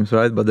top teams,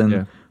 right? But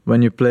then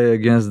when you play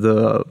against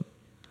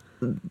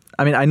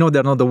I know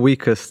they're not the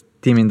weakest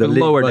team in the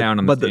league, lower down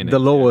on the the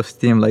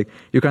lowest team, like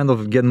you kind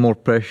of get more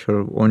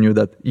pressure on you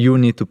that you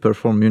need to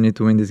perform, you need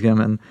to win this game,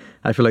 and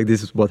I feel like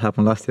this is what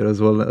happened last year as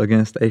well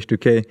against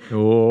H2K,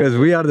 because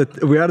we are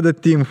the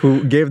team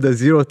who gave the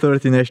 0-13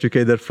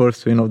 H2K their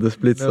first win of the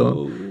split.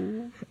 So.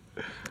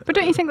 But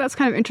don't you think that's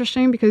kind of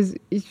interesting? Because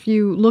if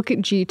you look at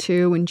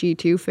G2, when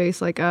G2 face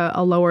like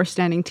a lower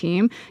standing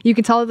team, you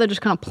can tell that they're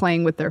just kind of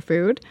playing with their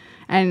food.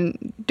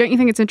 And don't you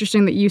think it's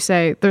interesting that you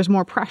say there's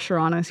more pressure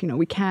on us?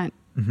 We can't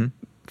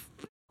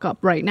fuck up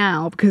right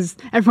now because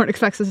everyone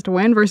expects us to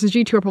win, versus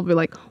G2 are probably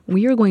like,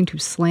 we are going to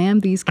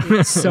slam these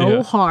kids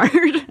so hard.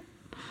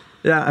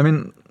 Yeah, I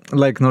mean,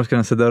 like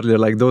Norscaran said earlier,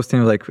 like those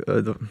teams like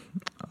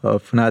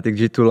Fnatic,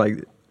 G2,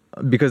 like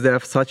because they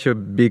have such a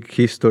big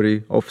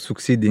history of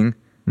succeeding.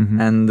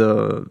 And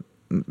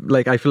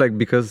like I feel like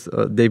because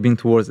they've been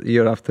towards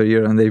year after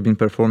year and they've been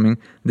performing,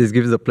 this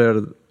gives the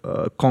player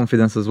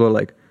confidence as well.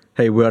 Like,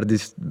 hey, we are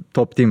this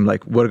top team.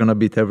 Like we're gonna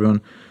beat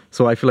everyone.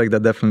 So I feel like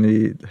that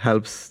definitely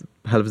helps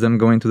them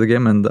go into the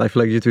game. And I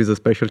feel like G2 is a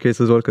special case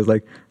as well because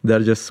like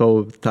they're just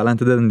so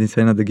talented and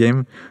insane at the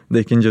game.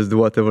 They can just do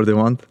whatever they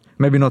want.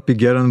 Maybe not pick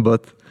Garen,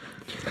 but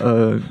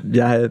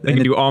yeah, they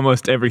can do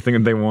almost everything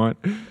that they want.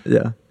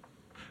 Yeah.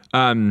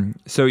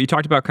 So you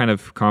talked about kind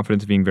of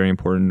confidence being very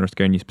important.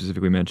 Norscaran, you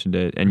specifically mentioned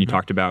it, and you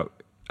talked about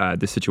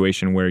the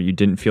situation where you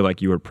didn't feel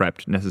like you were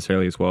prepped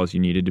necessarily as well as you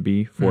needed to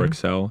be for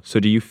Excel. So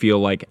do you feel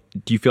like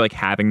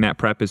having that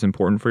prep is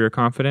important for your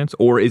confidence,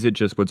 or is it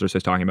just what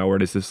Xerxes talking about, where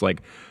it is this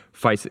like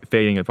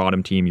fading at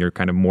bottom team, you're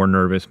kind of more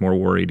nervous, more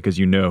worried because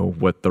you know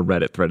what the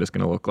Reddit thread is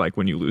going to look like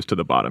when you lose to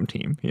the bottom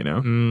team,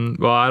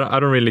 Well, I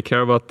don't really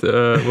care about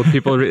what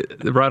people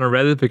write on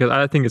Reddit, because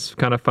I think it's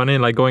kind of funny,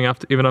 like going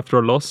even after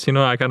a loss,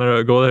 I kind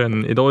of go there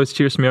and it always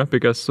cheers me up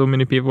because so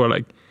many people are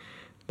like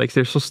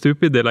they're so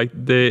stupid.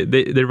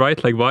 They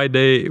write like why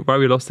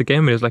we lost the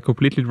game. It's like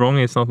completely wrong.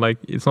 It's not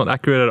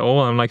accurate at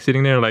all. I'm like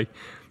sitting there like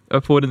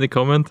upvoting the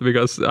comment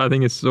because I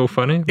think it's so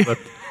funny. But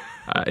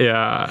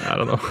Yeah, I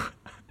don't know.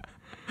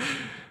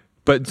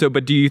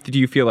 But do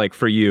you feel like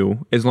for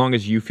you, as long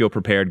as you feel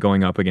prepared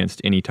going up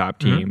against any top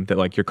team, that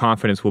like your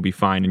confidence will be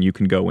fine and you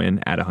can go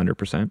in at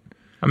 100%?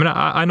 I mean,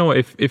 I know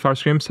if our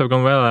scrims have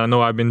gone well, and I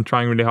know I've been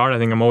trying really hard, I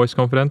think I'm always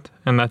confident.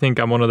 And I think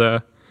I'm one of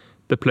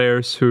the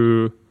players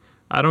who,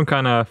 I don't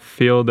kind of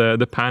feel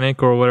the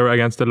panic or whatever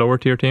against the lower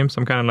tier teams.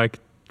 I'm kind of like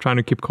trying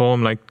to keep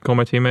calm, like calm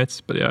my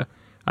teammates. But yeah,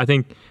 I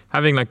think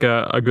having like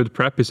a good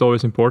prep is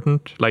always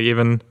important. Like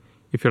even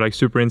if you're like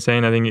super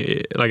insane, I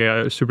think like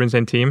a super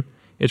insane team,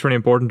 it's really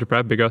important to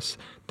prep, because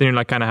then you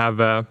like kind of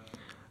have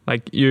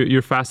like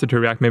you're faster to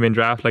react maybe in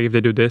draft. Like if they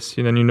do this,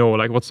 then you know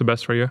like what's the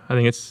best for you. I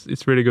think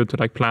it's really good to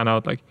like plan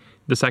out like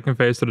the second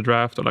phase of the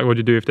draft, or like what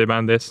you do if they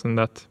ban this and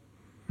that.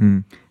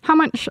 How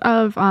much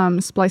of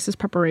Splyce's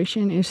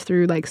preparation is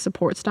through like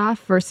support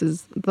staff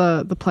versus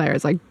the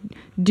players? Like,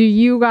 do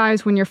you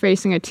guys, when you're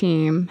facing a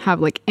team,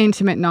 have like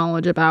intimate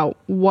knowledge about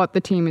what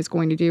the team is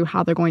going to do,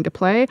 how they're going to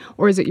play,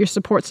 or is it your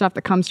support staff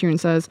that comes to you and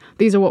says,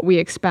 "These are what we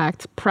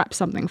expect. Prep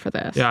something for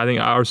this"? Yeah, I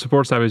think our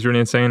support staff is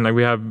really insane. Like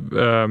we have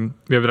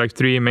like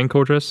 3 main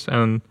coaches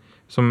and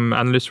some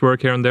analyst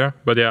work here and there.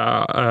 But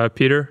yeah,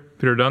 Peter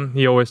Dunn,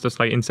 he always does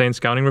like insane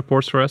scouting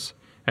reports for us,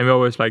 and we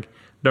always like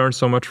learn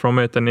so much from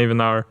it. And even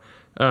our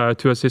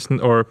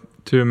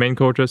 2 main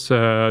coaches,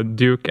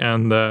 Duke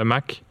and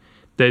Mac,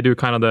 they do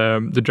kind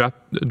of the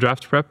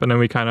draft prep, and then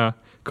we kind of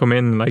come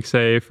in and like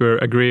say if we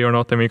agree or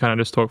not, then we kind of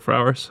just talk for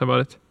hours about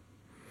it.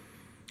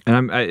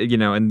 And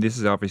and this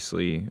is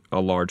obviously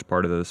a large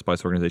part of the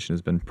Splyce organization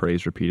has been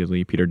praised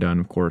repeatedly. Peter Dunn,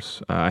 of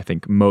course, I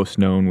think most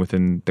known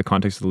within the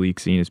context of the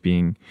league scene as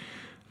being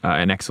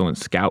an excellent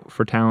scout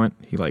for talent.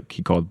 He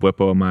called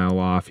Whippo a mile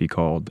off. He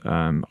called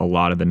a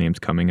lot of the names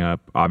coming up.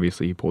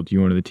 Obviously, he pulled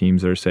you into the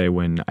teams there, say,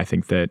 when I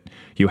think that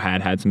you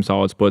had some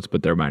solid splits,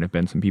 but there might have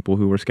been some people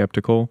who were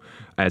skeptical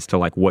as to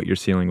like what your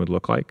ceiling would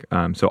look like.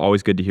 So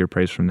always good to hear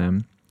praise from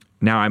them.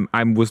 Now,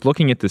 I was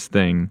looking at this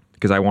thing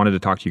because I wanted to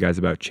talk to you guys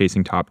about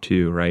chasing top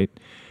 2, right?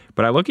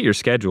 But I look at your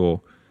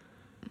schedule,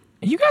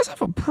 and you guys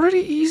have a pretty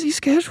easy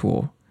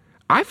schedule.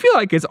 I feel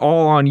like it's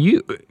all on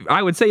you.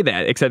 I would say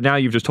that, except now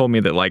you've just told me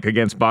that like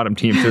against bottom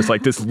teams, there's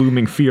like this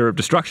looming fear of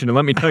destruction. And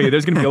let me tell you,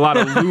 there's going to be a lot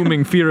of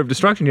looming fear of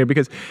destruction here,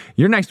 because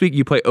your next week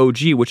you play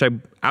OG, which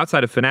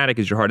outside of Fnatic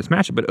is your hardest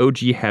matchup, but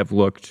OG have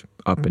looked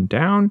up and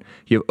down.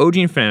 You have OG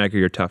and Fnatic are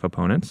your tough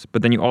opponents,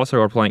 but then you also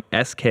are playing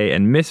SK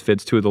and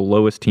Misfits, 2 of the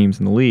lowest teams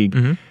in the league.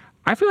 Mm-hmm.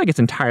 I feel like it's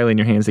entirely in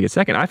your hands to get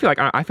second. I feel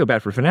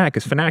bad for Fnatic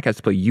because Fnatic has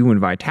to play you and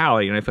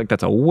Vitality, and I feel like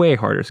that's a way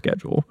harder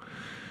schedule.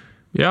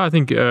 Yeah, I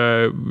think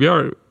we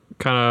are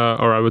kind of,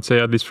 or I would say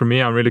at least for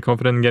me, I'm really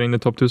confident in getting the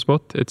top 2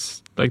 spot.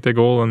 It's like the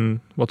goal and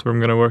what I'm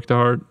going to work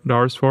the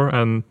hardest for,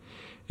 and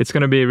it's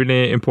going to be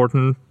really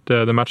important,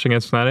 the match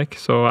against Fnatic.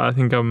 So I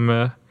think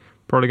I'm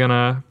probably going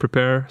to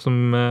prepare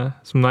some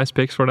nice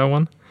picks for that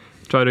one.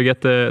 Try to get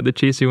the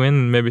cheesy win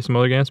and maybe some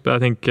other games. But I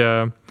think,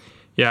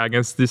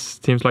 against these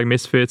teams like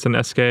Misfits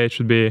and SK, it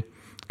should be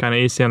kind of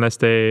easy unless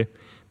they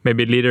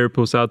maybe leader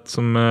pulls out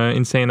some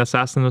insane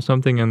assassin or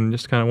something and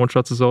just kind of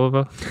one-shots us all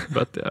over.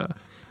 But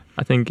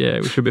I think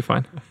we should be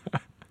fine.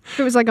 If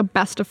it was like a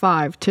best of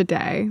 5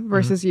 today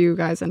versus you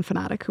guys and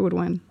Fnatic, who would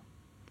win?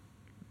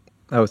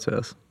 I would say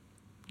us.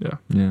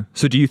 Yeah.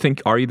 So do you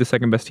think, are you the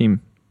second best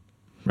team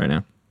right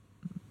now?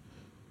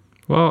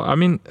 Well, I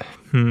mean,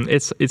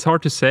 it's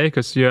hard to say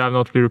because you have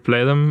not really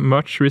played them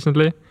much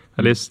recently.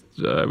 At least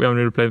we haven't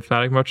really played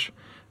Fnatic much.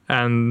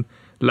 And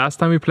last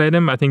time we played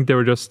them, I think they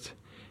were just...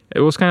 It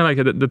was kind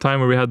of like the time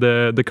where we had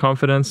the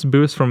confidence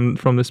boost from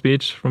the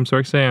speech from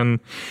Xerxes, and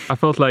I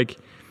felt like,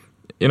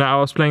 I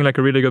was playing like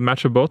a really good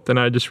matchup bot, and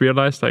I just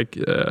realized like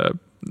that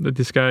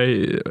this guy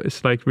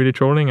is like really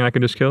trolling, and I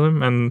can just kill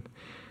him. And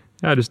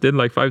I just did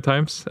like 5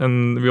 times.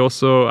 And I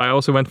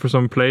also went for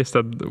some plays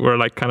that were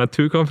like kind of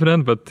too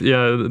confident. But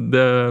yeah,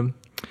 the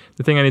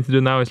thing I need to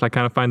do now is like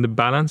kind of find the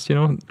balance,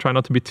 try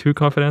not to be too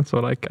confident, so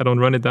like I don't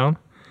run it down.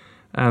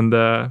 And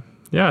I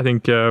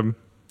think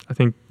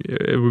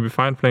it would be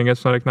fine playing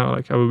against Fnatic now.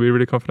 Like I will be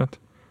really confident.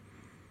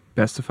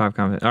 Best of 5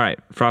 confident. All right,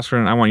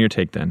 Frostgren, I want your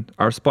take then.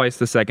 Are Splyce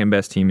the second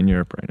best team in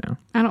Europe right now?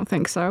 I don't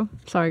think so.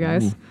 Sorry,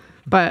 guys. Ooh.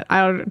 But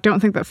I don't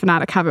think that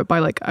Fnatic have it by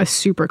like a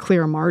super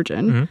clear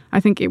margin. Mm-hmm. I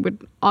think it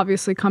would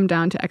obviously come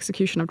down to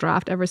execution of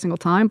draft every single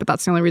time, but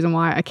that's the only reason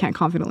why I can't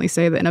confidently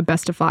say that in a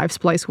best of 5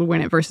 Splyce would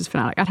win it versus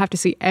Fnatic. I'd have to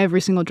see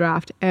every single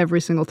draft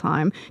every single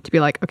time to be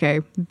like,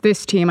 okay,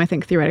 this team I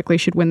think theoretically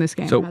should win this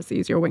game. So it has the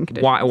easier win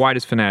conditions. Why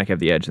does Fnatic have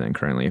the edge then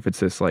currently if it's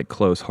this like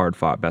close, hard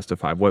fought best of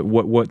 5?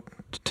 What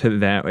to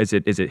that is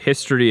it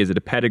history? Is it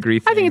a pedigree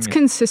thing? I think it's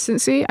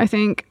consistency. I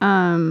think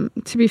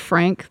to be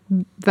frank,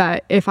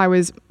 that if I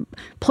was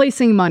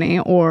placing money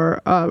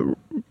or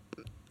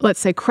let's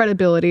say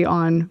credibility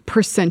on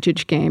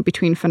percentage game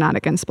between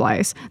Fnatic and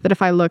Splyce, that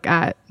if I look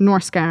at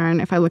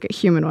Norscarin, if I look at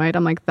Humanoid,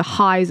 I'm like the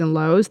highs and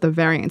lows, the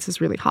variance is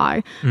really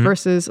high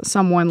versus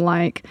someone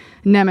like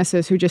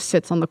Nemesis who just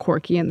sits on the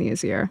Corki and the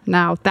Azir.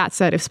 Now, that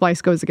said, if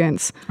Splyce goes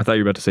against... I thought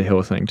you were about to say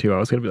Hylissang too. I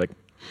was going to be like,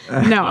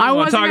 No, I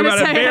wasn't talk going to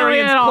about a say Hilliard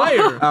variance at all.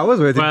 player. I was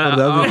waiting Well, for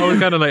that. I would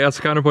kind of like, as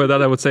a counterpoint to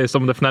that, I would say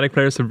some of the Fnatic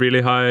players have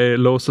really high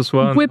lows as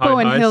well. Whippo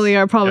high and highs. Hilly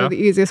are probably Yeah. the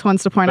easiest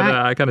ones to point But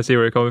out. I kind of see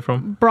where you're coming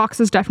from. Brox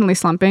is definitely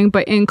slumping,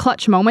 but in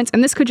clutch moments,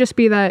 and this could just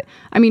be that,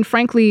 I mean,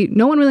 frankly,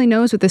 no one really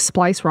knows what this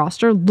Splice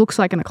roster looks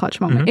like in a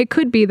clutch moment. It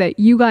could be that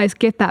you guys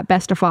get that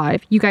best of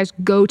 5, you guys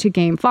go to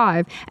game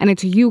 5, and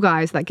it's you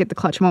guys that get the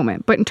clutch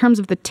moment. But in terms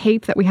of the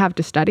tape that we have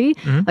to study,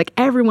 like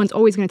everyone's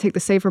always going to take the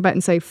safer bet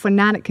and say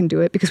Fnatic can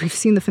do it because we've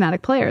seen the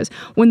Fnatic players.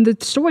 When the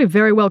story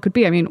very well could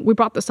be, I mean, we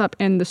brought this up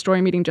in the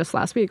story meeting just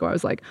last week where I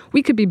was like,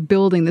 we could be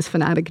building this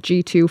Fnatic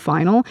G2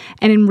 final,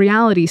 and in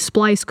reality,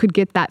 Splice could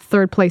get that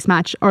 3rd place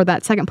match or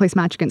that 2nd place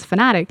match against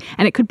Fnatic,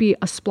 and it could be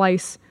a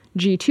Splice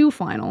G2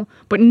 final,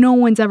 but no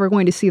one's ever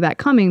going to see that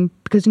coming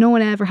because no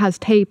one ever has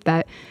tape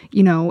that,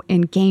 you know,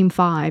 in game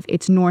 5,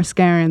 it's Norse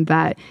Garen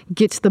that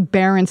gets the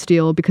Baron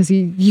steal because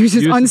he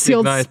uses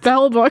unsealed Ignite.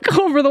 spellbook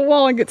over the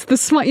wall and gets the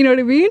smite, you know what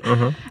I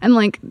mean? And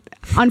like,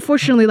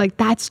 unfortunately, like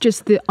that's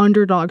just the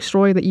underdog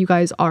story that you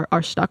guys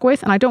are stuck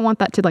with. And I don't want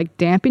that to like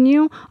dampen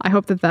you. I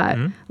hope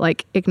that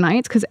like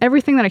ignites, because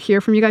everything that I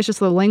hear from you guys, just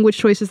the language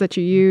choices that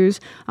you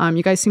use,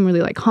 you guys seem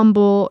really like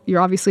humble.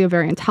 You're obviously a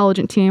very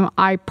intelligent team.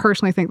 I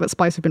personally think that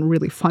Splice have been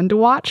really fun to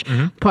watch,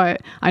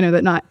 but I know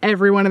that not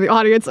everyone in the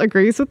audience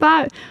agrees with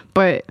that.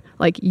 But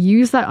like,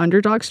 use that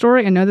underdog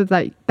story and know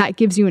that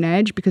gives you an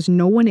edge, because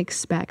no one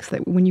expects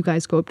that when you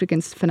guys go up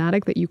against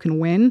Fnatic that you can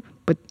win,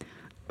 but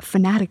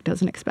Fnatic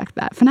doesn't expect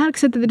that. Fnatic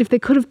said that if they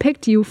could have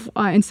picked you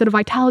instead of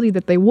Vitality,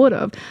 that they would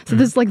have. So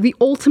this is like the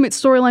ultimate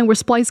storyline where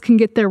Splice can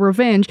get their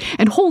revenge,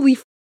 and holy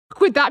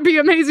would that be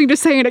amazing to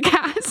say in a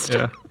cast.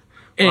 Yeah.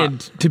 And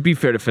to be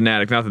fair to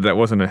Fnatic, not that that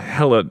wasn't a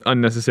hella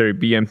unnecessary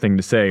BM thing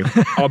to say,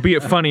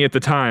 albeit funny at the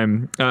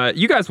time,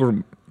 you guys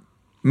were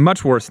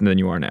much worse than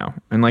you are now.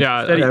 And like,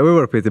 Yeah, you said, Yeah, we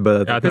were pretty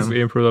bad at I the think time.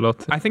 we improved a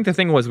lot. I think the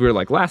thing was, we were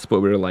like, last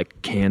split, we were like,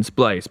 can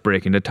Splice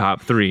break into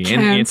top 3?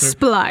 Can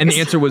Splice? And the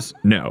answer was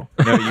no.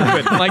 No, you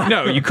couldn't. Like,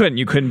 no, you couldn't.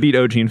 You couldn't beat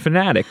OG and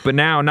Fnatic. But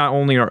now, not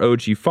only are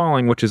OG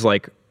falling, which is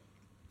like,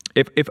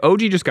 if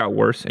OG just got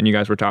worse and you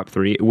guys were top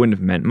 3, it wouldn't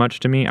have meant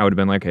much to me. I would have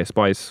been like, hey,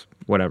 Splice,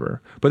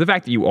 whatever. But the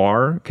fact that you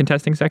are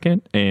contesting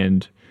second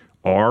and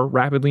are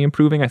rapidly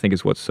improving, I think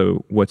is what's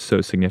so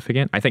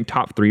significant. I think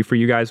top 3 for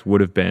you guys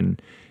would have been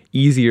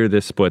easier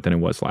this split than it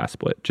was last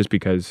split, just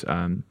because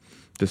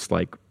this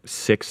like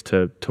 6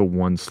 to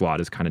 1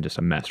 slot is kind of just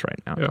a mess right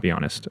now, to be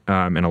honest.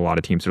 And a lot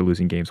of teams are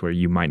losing games where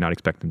you might not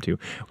expect them to.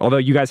 Although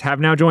you guys have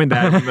now joined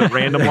that from the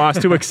random loss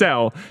to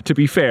Excel, to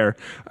be fair.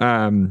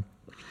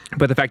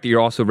 But the fact that you're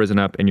also risen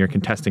up and you're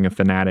contesting a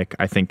Fnatic,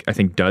 I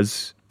think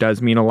does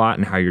mean a lot,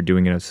 and how you're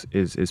doing it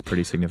is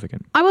pretty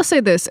significant. I will say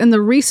this: in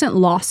the recent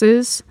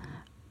losses,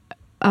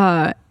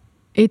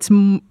 it's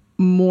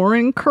more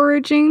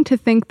encouraging to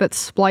think that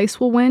Splice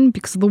will win,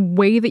 because the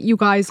way that you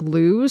guys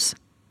lose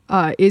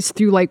is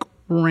through like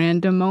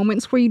random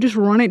moments where you just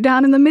run it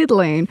down in the mid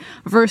lane,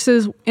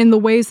 versus in the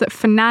ways that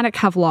Fnatic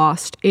have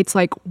lost, it's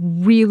like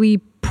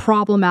really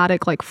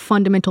problematic, like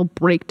fundamental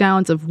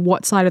breakdowns of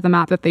what side of the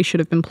map that they should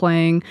have been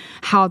playing,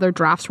 how their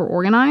drafts were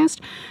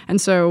organized.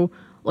 And so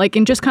like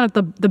in just kind of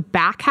the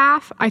back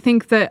half, I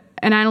think that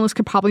an analyst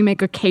could probably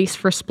make a case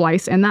for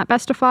Splice in that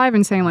best of 5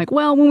 and saying like,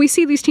 well, when we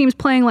see these teams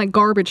playing like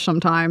garbage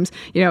sometimes,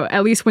 you know,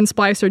 at least when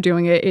Splice are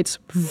doing it, it's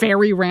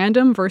very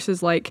random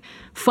versus like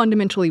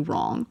fundamentally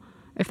wrong,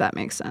 if that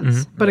makes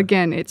sense. But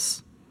again,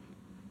 it's,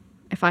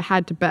 if I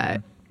had to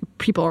bet,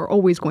 people are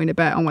always going to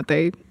bet on what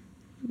the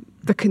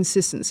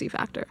consistency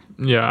factor.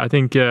 Yeah, I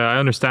think I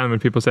understand when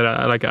people say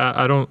that. Like,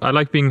 I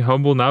like being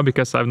humble now,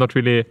 because I've not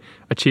really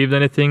achieved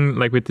anything.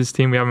 Like with this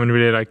team, we haven't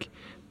really like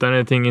done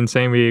anything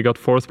insane. We got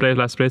 4th place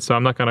last split, so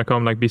I'm not gonna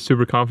come like be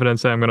super confident and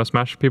say I'm gonna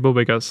smash people,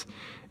 because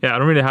I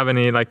don't really have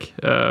any like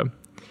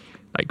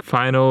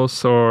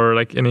finals or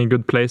like any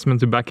good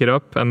placement to back it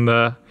up. And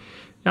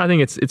I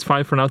think it's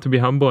fine for now to be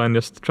humble and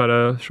just try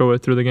to show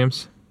it through the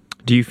games.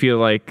 Do you feel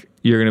like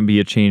you're going to be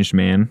a changed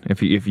man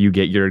if you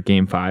get your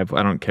game 5?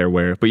 I don't care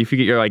where, but if you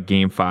get your like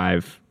game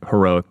 5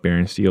 heroic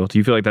Baron steal, do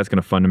you feel like that's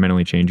going to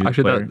fundamentally change you?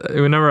 Actually,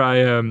 whenever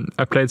I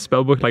played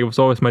Spellbook, like it was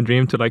always my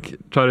dream to like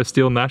try to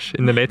steal Nash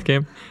in the late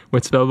game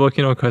with Spellbook,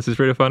 you know, because it's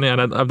really funny. And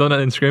I've done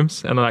that in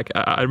scrims, and like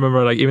I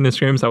remember like even in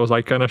scrims I was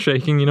like kind of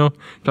shaking, you know,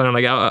 trying to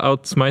like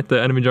out smite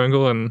the enemy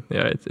jungle, and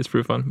yeah, it's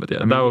pretty fun. But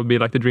yeah, that would be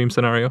like the dream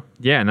scenario.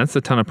 Yeah, and that's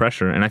a ton of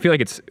pressure. And I feel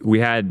like we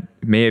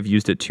may have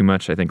used it too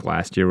much, I think,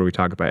 last year where we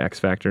talked about X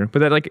Factor, but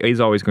that like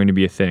is always going to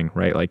be a thing,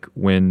 right? Like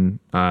when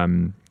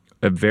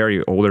a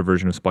very older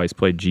version of Splice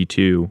played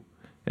G2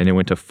 and it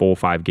went to full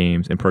 5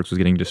 games and Perkz was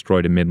getting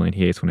destroyed in mid lane.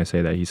 He hates when I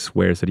say that. He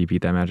swears that he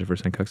beat that matchup for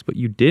Senkuks, but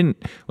you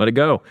didn't let it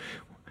go.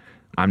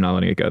 I'm not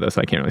letting it go though, so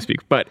I can't really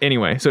speak. But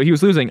anyway, so he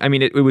was losing. I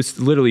mean, it was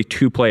literally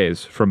 2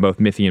 plays from both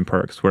Mithy and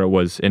Perkz where it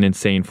was an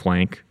insane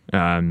flank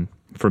and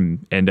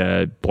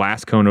a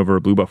blast cone over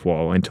a blue buff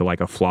wall into like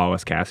a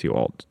flawless Cassio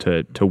ult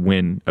to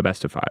win a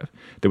best of 5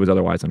 that was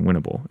otherwise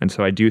unwinnable. And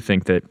so I do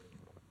think that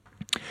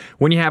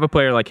when you have a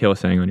player like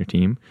Hylissang on your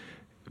team,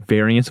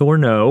 variance or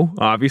no.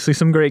 Obviously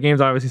some great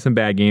games, obviously some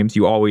bad games.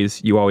 You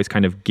always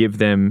kind of give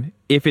them,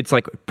 if it's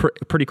like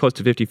pretty close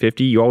to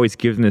 50-50, you always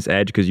give them this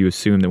edge because you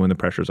assume that when the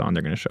pressure's on,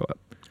 they're going to show up.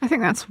 I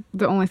think that's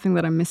the only thing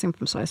that I'm missing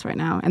from Slice right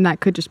now. And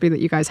that could just be that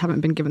you guys haven't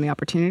been given the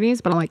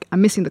opportunities, but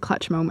I'm missing the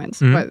clutch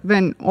moments. Mm-hmm. But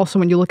then also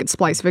when you look at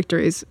Splice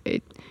victories,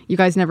 you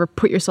guys never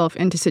put yourself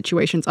into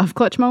situations of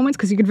clutch moments,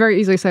 because you could very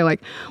easily say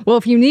like, well,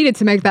 if you needed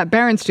to make that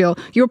Baron steal,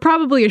 you were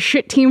probably a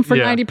shit team for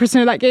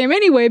 90% of that game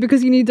anyway,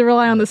 because you need to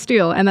rely on the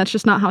steal. And that's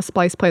just not how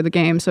Splice play the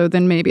game. So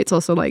then maybe it's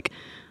also like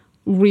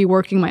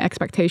reworking my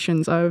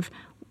expectations of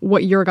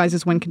what your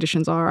guys' win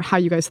conditions are, how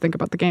you guys think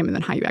about the game, and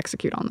then how you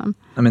execute on them.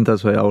 I mean,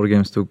 that's why our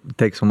games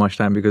take so much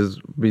time, because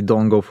we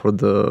don't go for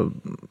the,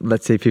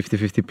 let's say,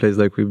 50-50 plays.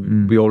 Like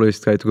we always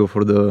try to go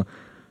for the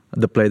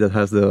play that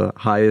has the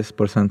highest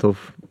percent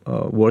of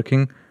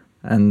working,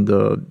 and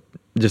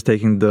just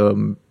taking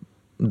the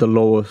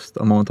lowest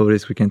amount of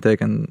risk we can take.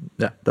 And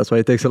yeah, that's why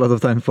it takes a lot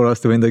of time for us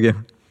to win the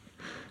game.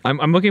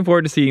 I'm looking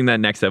forward to seeing that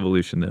next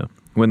evolution though.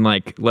 When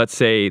like, let's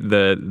say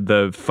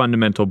the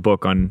fundamental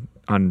book on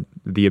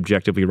the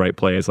objectively right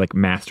play is like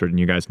mastered and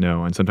you guys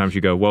know, and sometimes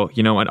you go, well,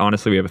 you know what,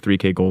 honestly we have a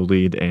 3K gold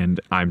lead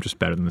and I'm just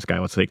better than this guy,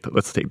 let's take the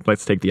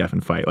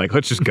effing fight, like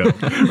let's just go.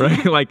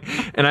 Right? Like,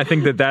 and I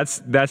think that's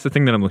the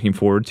thing that I'm looking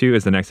forward to,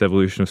 is the next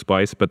evolution of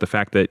Splice. But the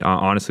fact that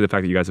honestly, the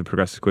fact that you guys have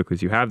progressed as quickly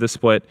as you have this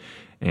split,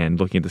 and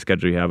looking at the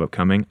schedule you have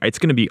upcoming, it's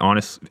going to be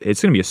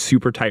a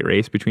super tight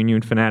race between you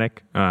and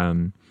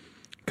Fnatic,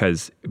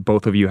 because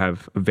both of you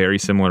have very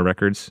similar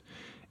records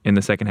in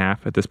the second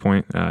half at this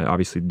point.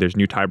 Obviously there's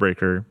new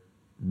tiebreaker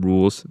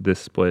rules this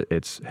split.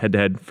 It's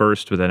head-to-head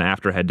first, but then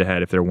after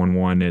head-to-head, if they're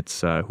 1-1,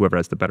 it's whoever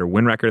has the better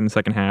win record in the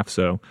second half.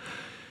 So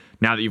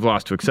now that you've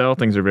lost to Excel,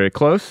 things are very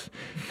close.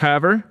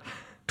 However,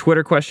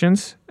 Twitter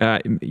questions.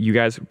 You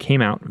guys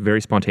came out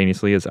very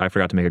spontaneously, as I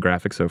forgot to make a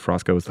graphic, so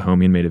Frosco was the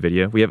homie and made a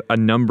video. We have a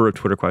number of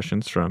Twitter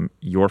questions from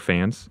your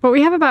fans. But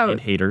we have about and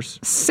haters.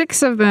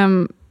 6 of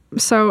them.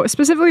 So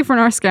specifically for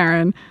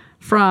Norscarin,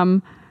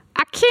 from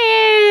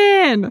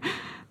Akin.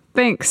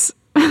 Thanks.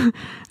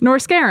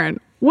 Norscarin,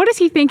 what is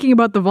he thinking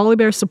about the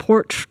Volibear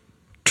support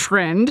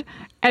trend?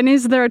 And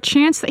is there a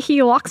chance that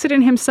he locks it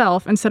in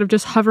himself instead of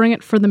just hovering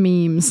it for the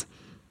memes?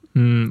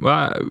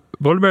 Well,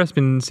 Volibear has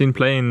been seen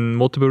play in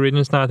multiple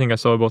regions now. I think I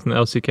saw both in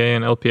LCK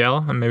and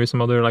LPL, and maybe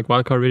some other like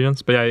wildcard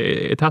regions. But yeah,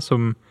 it has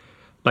some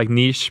like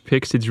niche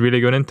picks it's really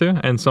good into,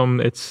 and some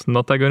it's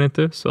not that good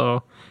into.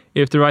 So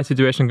if the right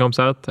situation comes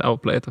out, I'll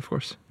play it, of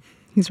course.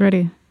 He's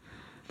ready.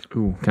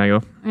 Ooh, can I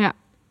go? Yeah.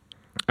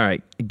 All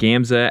right.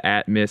 Gamza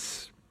at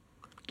Miss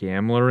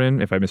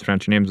Gamlerin, if I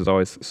mispronounce your names, as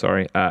always,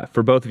 sorry.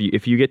 For both of you,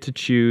 if you get to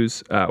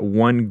choose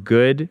one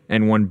good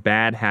and one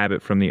bad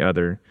habit from the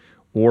other,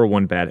 or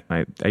one bad,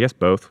 I guess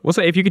both. We'll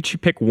say if you could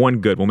pick one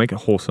good, we'll make it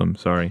wholesome,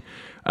 sorry.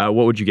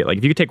 What would you get? Like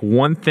if you could take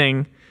one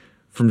thing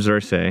from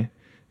Xerxes,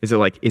 is it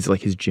like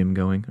his gym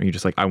going? Or are you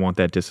just like, I want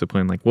that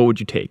discipline? Like what would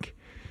you take?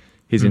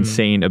 His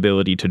insane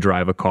ability to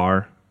drive a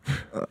car?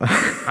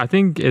 I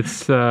think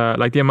it's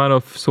like the amount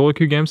of solo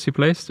queue games he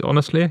plays,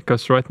 honestly,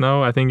 because right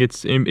now I think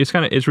it's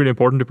really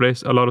important to play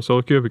a lot of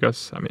solo queue,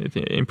 because I mean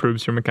it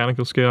improves your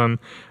mechanical skill. And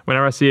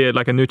whenever I see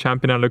like a new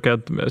champion, I look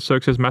at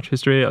Xerxes match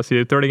history, I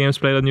see 30 games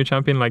played a new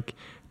champion like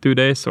 2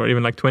 days, or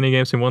even like 20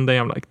 games in 1 day.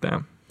 I'm like,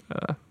 damn,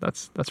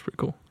 that's pretty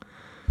cool.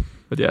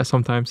 But yeah,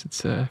 sometimes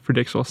it's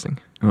pretty exhausting.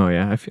 Oh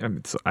yeah,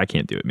 I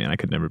can't do it, man. I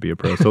could never be a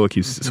pro. Solo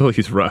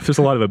queue's rough. There's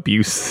a lot of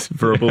abuse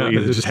verbally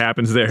that just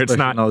happens there. It's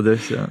not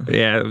nowadays.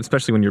 Yeah,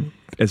 especially when you're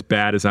as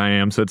bad as I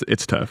am. So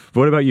it's tough. But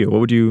what about you? What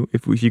would you,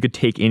 if you could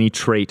take any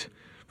trait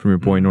from your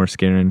boy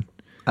Norscarin?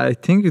 I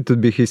think it would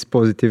be his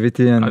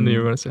positivity, and I knew you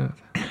were gonna say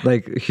that.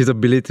 Like his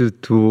ability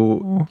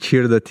to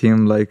cheer the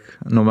team, like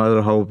no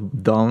matter how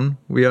down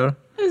we are.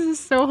 This is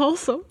so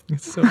wholesome.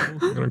 It's so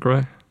I'm gonna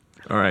cry.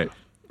 All right.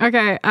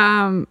 Okay,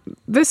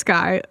 this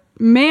guy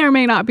may or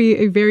may not be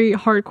a very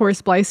hardcore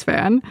Splice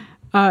fan.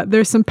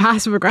 There's some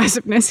passive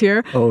aggressiveness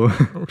here.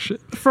 Oh shit.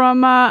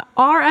 From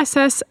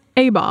RSS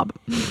Abob.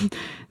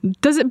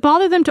 Does it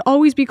bother them to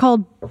always be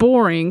called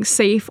boring,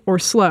 safe, or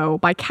slow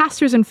by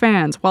casters and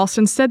fans, whilst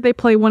instead they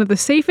play one of the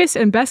safest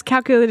and best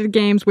calculated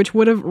games which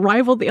would have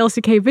rivaled the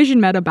LCK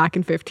Vision meta back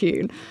in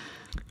 2015?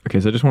 Okay,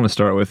 so I just want to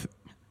start with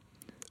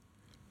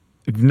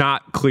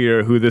not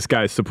clear who this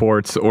guy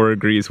supports or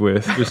agrees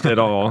with just at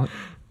all.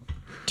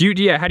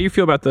 How do you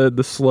feel about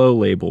the slow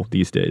label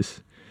these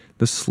days?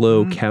 The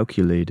slow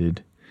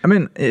calculated. I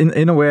mean,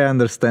 in a way, I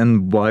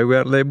understand why we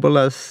are labeled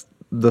as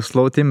the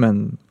slow team,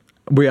 and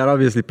we are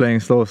obviously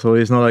playing slow, so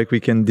it's not like we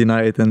can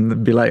deny it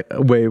and be like,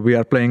 wait, we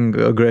are playing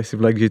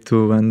aggressive like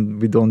G2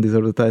 and we don't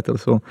deserve the title.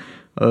 So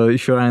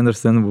sure, I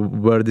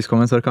understand where these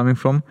comments are coming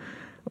from.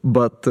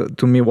 But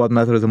to me, what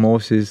matters the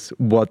most is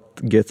what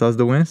gets us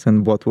the wins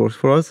and what works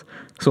for us.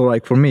 So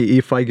like for me,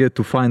 if I get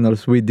to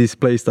finals with this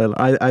playstyle,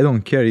 I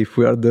don't care if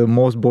we are the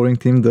most boring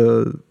team,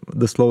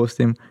 the slowest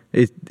team.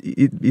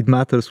 It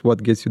matters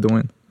what gets you the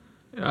win.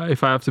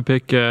 If I have to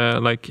pick,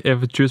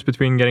 if I choose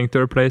between getting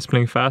third place,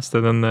 playing fast,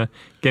 and then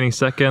getting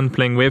second,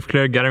 playing wave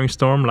clear, Gathering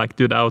Storm, like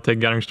dude, I'll take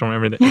Gathering Storm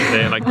every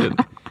day. Like dude,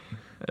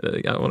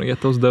 I want to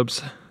get those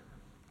dubs.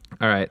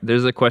 All right.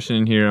 There's a question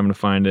in here. I'm going to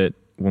find it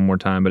one more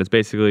time, but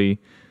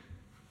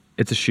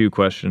it's a shoe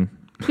question.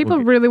 People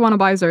really want to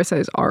buy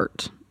Xerxes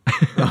art.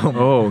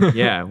 Oh,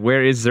 yeah.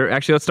 Where is Xerxes?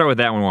 Actually, let's start with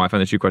that one while I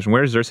find the shoe question.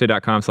 Where is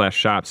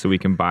Xerxes.com/shop so we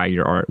can buy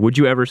your art? Would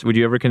you ever consider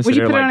Would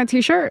you put it on a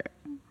t-shirt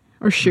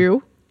or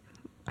shoe?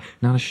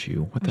 Not a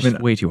shoe. What? That's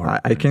way too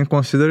hard. I can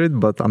consider it,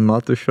 but I'm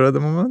not too sure at the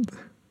moment.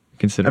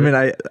 Consider. I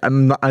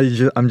mean,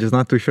 I'm just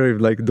not too sure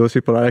if like those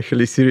people are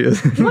actually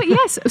serious. Well,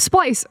 yes,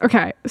 Splice.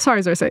 Okay,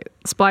 sorry, Xerxes.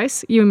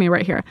 Splice, you and me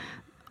right here.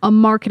 A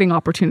marketing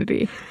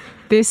opportunity.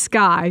 This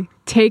guy,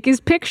 take his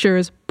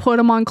pictures, put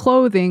them on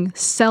clothing,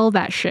 sell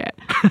that shit.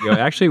 Yo,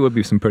 actually, it would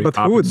be some pretty. But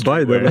who would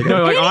buy that?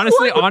 No, like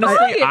honestly,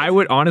 buy it. I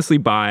would honestly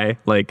buy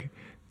like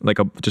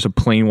just a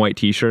plain white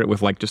T-shirt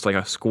with like just like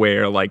a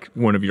square like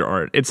one of your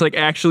art. It's like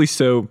actually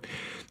so.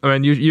 I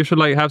mean, you should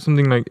like have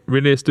something like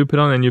really stupid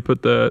on, and you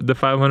put the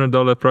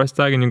 $500 price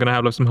tag, and you're gonna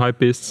have like some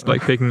hypebeasts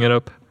like picking it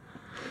up.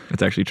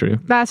 That's actually true.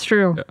 That's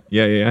true.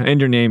 Yeah. And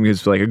your name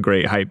is like a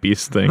great hype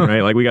beast thing, right?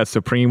 Like we got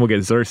Supreme, we'll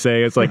get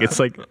Xerxes. It's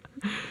like.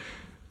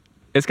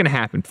 It's going to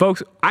happen.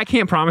 Folks, I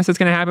can't promise it's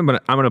going to happen,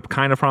 but I'm going to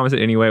kind of promise it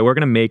anyway. We're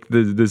going to make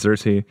the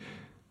Xerxes.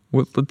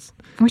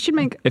 We should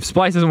make... If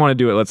Splice doesn't want to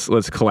do it, let's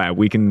collab.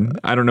 We can...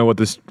 I don't know what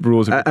the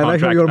rules of I like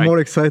how you're more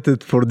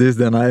excited for this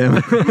than I am.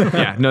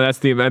 Yeah, no, that's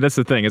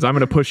the thing, is I'm going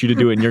to push you to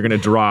do it and you're going to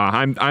draw.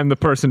 I'm the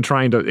person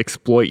trying to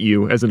exploit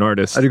you as an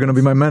artist. Are you going to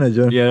be my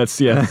manager? Yeah,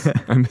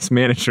 I'm his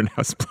manager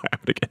now. Splat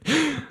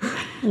again.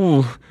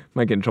 Ooh,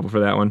 might get in trouble for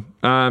that one.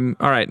 All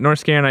right,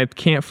 Norscairn, I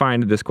can't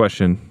find this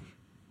question.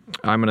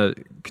 I'm going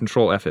to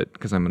Control F it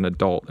because I'm an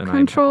adult and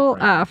Control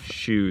I'm F.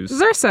 Shoes.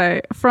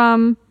 Xerxes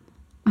from,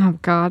 oh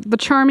God, the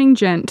charming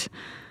gent.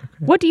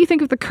 Okay. What do you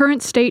think of the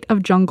current state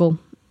of jungle?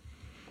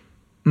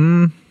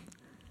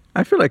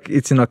 I feel like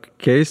it's in a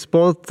okay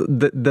spot.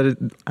 There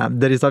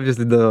is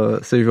obviously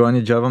the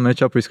Sejuani Java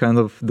matchup, which is kind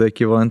of the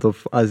equivalent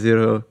of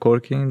Azir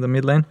Corki in the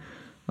mid lane,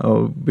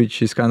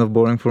 which is kind of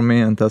boring for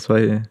me, and that's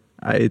why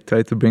I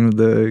try to bring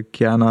the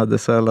Kiana, the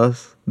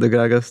Sylas, the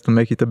Gragas to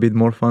make it a bit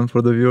more fun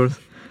for the viewers.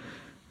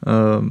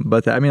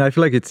 But I mean, I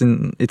feel like it's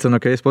an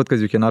okay spot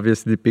because you can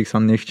obviously pick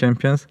some niche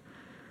champions,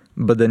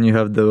 but then you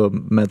have the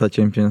meta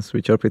champions,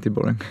 which are pretty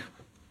boring.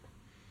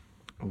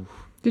 Oof.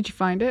 Did you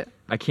find it?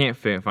 I can't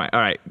find. All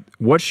right,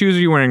 what shoes are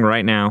you wearing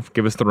right now?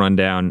 Give us the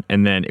rundown,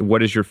 and then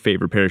what is your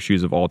favorite pair of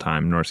shoes of all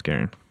time,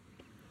 Norscairn?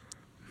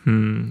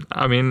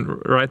 I mean,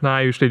 right now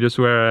I usually just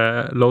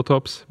wear low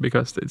tops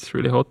because it's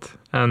really hot,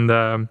 and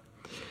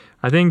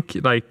I think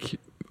like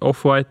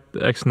Off-White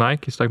X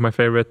Nike is like my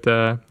favorite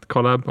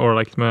collab, or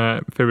like my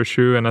favorite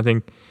shoe, and I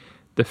think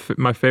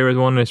my favorite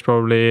one is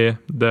probably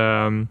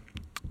the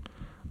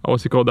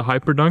what's it called, the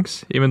Hyper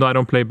Dunks. Even though I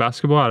don't play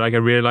basketball, I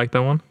really like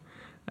that one,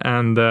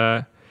 and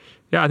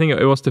yeah, I think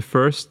it was the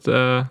first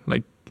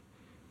like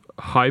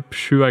hype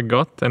shoe I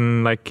got,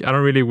 and like I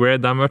don't really wear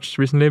it that much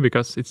recently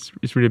because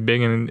it's really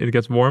big and it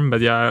gets warm.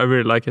 But yeah, I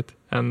really like it,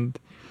 and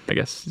I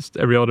guess it's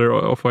every other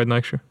Off-White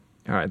Nike shoe.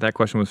 All right, that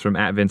question was from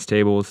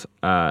 @VinceTables.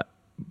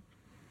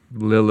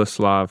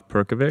 Lilislav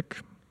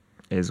Perkovic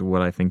is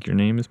what I think your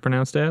name is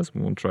pronounced as.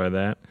 We'll try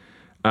that.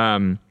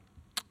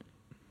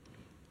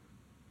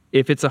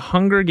 If it's a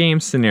Hunger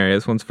Games scenario,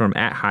 this one's from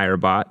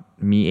 @HireBot,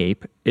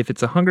 MeApe. If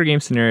it's a Hunger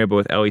Games scenario but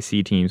with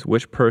LEC teams,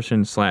 which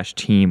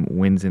person/team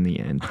wins in the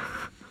end?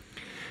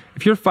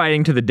 If you're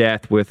fighting to the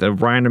death with a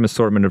random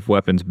assortment of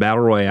weapons,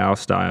 Battle Royale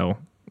style,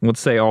 let's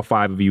say all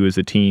 5 of you as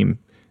a team,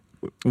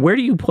 where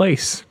do you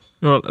place?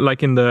 Well,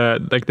 like in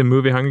the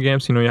movie Hunger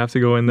Games, you have to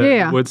go in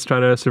the woods,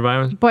 try to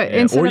survive. But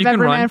instead of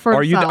every man for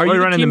himself. Are you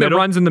the team that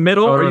runs in the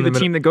middle, or are you the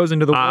team that goes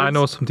into the woods? I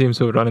know some teams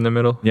who run in the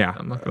middle. Yeah.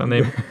 I'm not going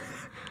to name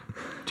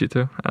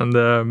G2.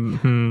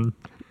 And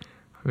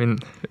I mean,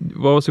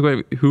 what was the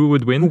question? Who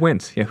would win? Who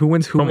wins? Yeah, who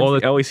wins from all the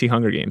LEC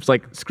Hunger Games?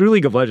 Like, screw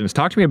League of Legends.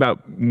 Talk to me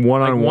about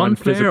one-on-one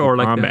physical or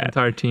like combat. the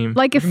entire team.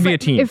 Like if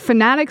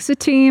Fnatic's a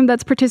team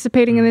that's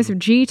participating in this, if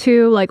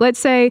G2, like let's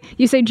say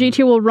you say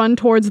G2 will run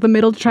towards the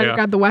middle to try to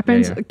grab the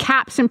weapons,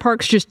 Caps and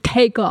Perks just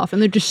take off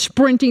and they're just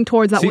sprinting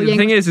towards that. See, the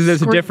thing is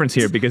there's a difference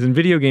here, because in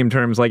video game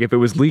terms, like if it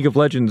was League of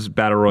Legends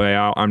Battle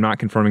Royale, I'm not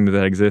confirming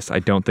that exists. I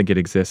don't think it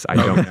exists. I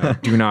don't know.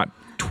 Do not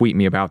tweet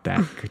me about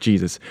that.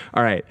 Jesus.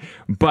 All right.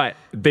 But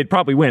they'd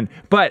probably win.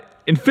 But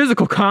in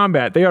physical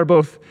combat, they are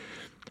both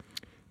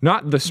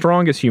not the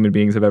strongest human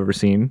beings I've ever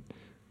seen.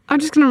 I'm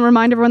just going to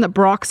remind everyone that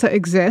Broxah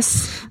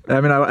exists.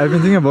 I mean, I've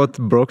been thinking about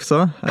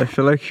Broxah. I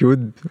feel like he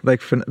would,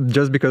 like,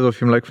 just because of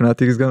him, like,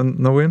 Fnatic is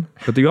going to win.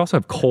 But you also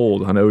have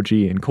Cold on OG,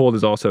 and Cold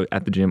is also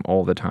at the gym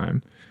all the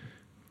time.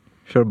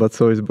 Sure, but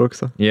so is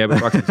Broxah. Yeah, but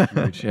Broxah's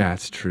huge. Yeah,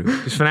 it's true.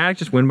 Does Fnatic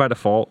just win by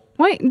default?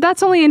 Wait,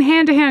 that's only in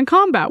hand-to-hand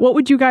combat. What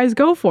would you guys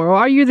go for? Or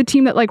are you the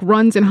team that like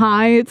runs and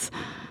hides?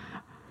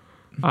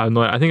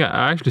 No, I think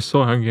I actually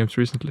saw Hunger Games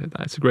recently.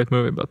 It's a great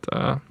movie, but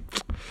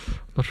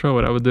not sure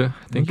what I would do.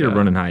 I think you're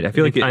run and hide. I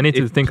feel like I need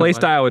to think. Play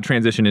style would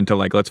transition into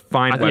like let's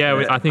find.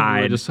 I think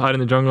we would just hide in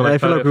the jungle. I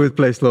feel like we would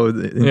play slow.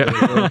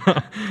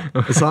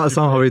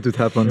 Somehow it would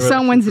happen.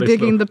 Someone's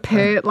digging the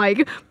pit,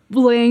 like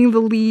laying the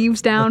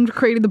leaves down,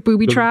 creating the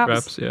booby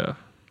traps. Yeah.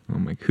 Oh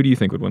my! Who do you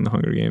think would win the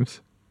Hunger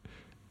Games?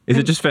 Is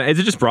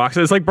it just Broxah?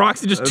 It's like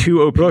Broxah just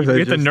too OP. Broxah We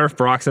have to just- nerf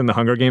Broxah in the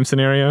Hunger Games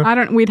scenario.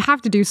 We'd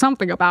have to do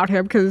something about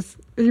him because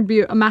it'd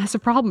be a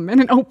massive problem in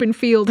an open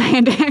field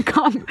hand-to-hand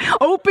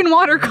open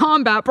water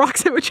combat.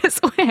 Broxah would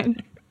just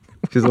win.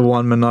 She's a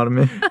one-man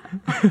army.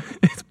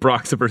 It's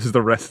Broxah versus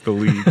the rest of the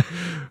league.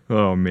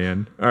 Oh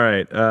man. All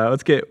right.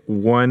 Let's get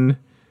one.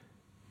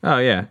 Oh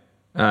yeah.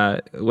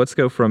 Let's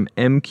go from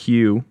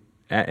MQ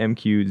at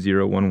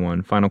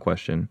MQ011. Final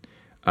question.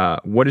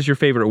 What is your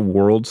favorite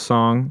world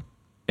song,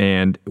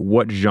 and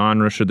what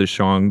genre should the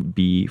song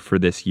be for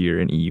this year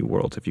in EU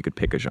Worlds? If you could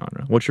pick a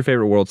genre, what's your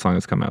favorite world song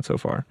that's come out so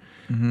far?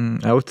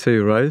 I would say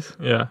Rise.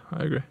 Yeah,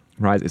 I agree.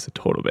 Rise is a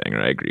total banger.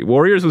 I agree.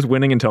 Warriors was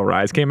winning until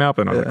Rise came out,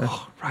 but I was like, Yeah.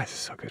 oh, Rise is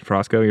so good.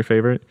 Frosco, your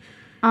favorite?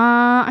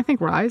 I think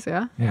Rise,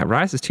 yeah. Yeah,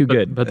 Rise is too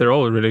good. But they're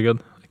all really good.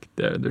 Like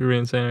they're really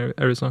insane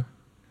every song.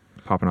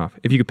 Popping off.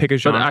 If you could pick a But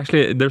genre,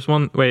 actually, there's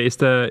one. Wait, is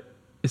the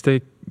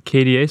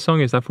KDA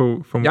song? Is that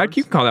from? yeah, Worlds?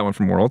 you can call that one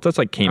from Worlds. That's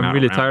like came I'm out.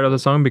 really around. tired of the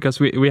song because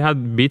we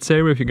had Beat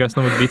Saber. If you guys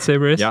know what Beat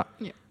Saber is. Yeah.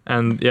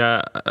 And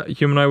yeah,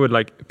 Hume and I would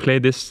like play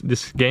this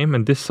game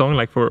and this song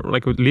like for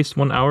like at least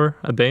 1 hour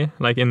a day,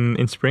 like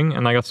in spring.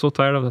 And I got so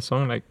tired of the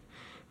song. Like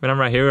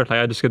whenever I hear it, like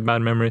I just get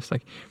bad memories.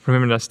 Like from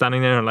him just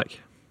standing there and like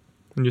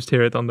and just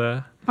hear it on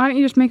the. Why don't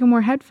you just make him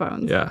wear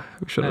headphones? Yeah,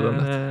 we should have done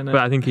that. Na-na-na.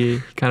 But I think he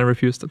kind of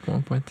refused at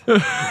one point.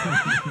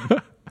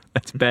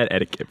 That's bad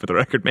etiquette for the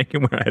record. Make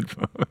him wear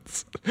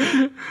headphones.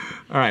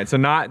 All right, so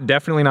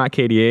definitely not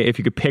KDA. If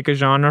you could pick a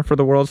genre for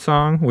the world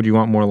song, would you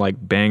want more like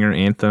banger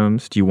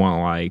anthems? Do you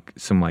want like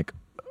some like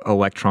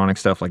electronic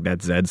stuff like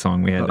that Zed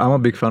song we had? I'm a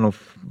big fan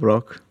of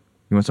rock.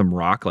 You want some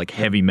rock, like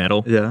heavy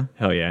metal? Yeah.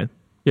 Hell yeah.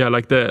 Yeah,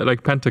 like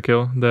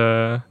Pentakill,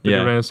 the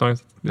Yeah. Iranian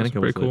songs. It's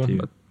Pentakill pretty was lit cool. too.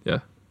 But yeah.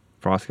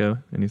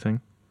 Frosco,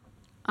 anything?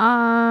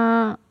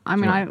 I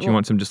mean, Do you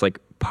want some just like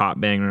pop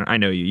banger? I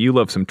know you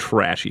love some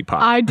trashy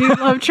pop. I do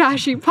love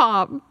trashy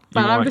pop,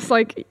 but I'm want- just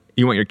like,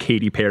 You want your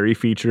Katy Perry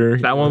feature?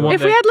 That one.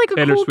 if we had like a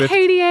Taylor cool Swift.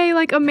 KDA,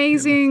 like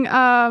amazing,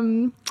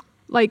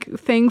 like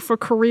thing for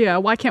Korea,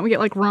 why can't we get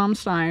like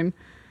Rammstein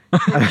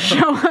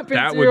show up and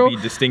That do? would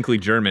be distinctly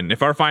German.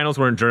 If our finals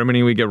were in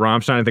Germany, we get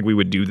Rammstein. I think we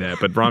would do that.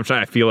 But Rammstein,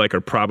 I feel like,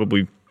 are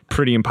probably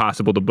pretty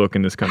impossible to book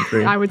in this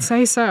country. I would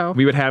say so.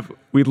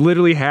 We'd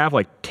literally have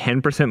like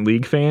 10%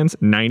 League fans,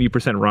 90%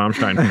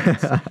 Rammstein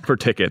fans for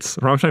tickets.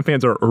 Rammstein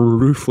fans are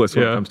ruthless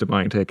when it Yeah. comes to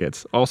buying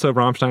tickets. Also,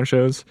 Rammstein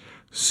shows,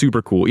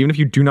 super cool. Even if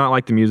you do not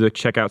like the music,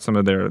 check out some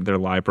of their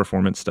live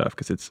performance stuff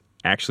because it's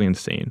actually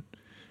insane.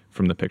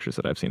 From the pictures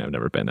that I've seen, I've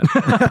never been there.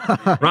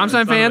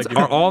 Rammstein fans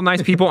are all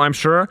nice people, I'm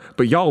sure,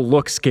 but y'all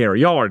look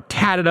scary. Y'all are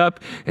tatted up,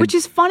 and, Which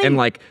is funny. and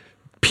like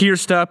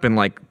pierced up, and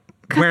like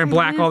wearing they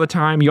black live- all the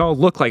time. Y'all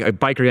look like a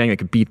biker gang that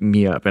could beat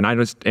me up, and I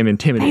just am They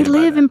intimidated. by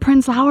live that. in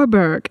Prenzlauer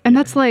Berg, and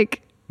that's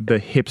like, The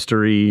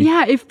hipstery.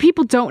 yeah, if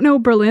people don't know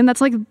Berlin,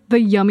 that's like the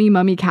yummy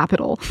mummy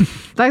capital.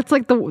 That's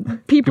like the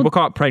people, People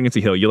call it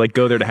Pregnancy Hill. You like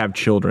go there to have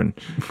children.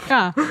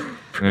 yeah.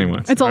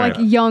 Anyways, It's all like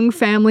young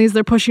families.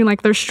 They're pushing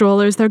like their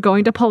strollers. They're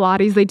going to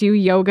Pilates. They do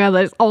yoga.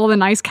 There's all the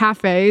nice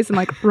cafes, and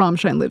like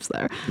Rammstein lives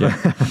there.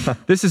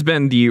 This has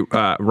been the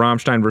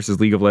Rammstein versus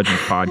League of Legends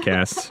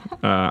podcast.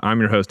 I'm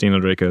your host, Daniel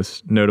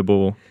Dracos,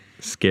 notable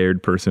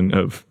scared person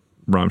of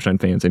Rammstein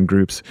fans and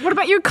groups. What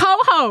about your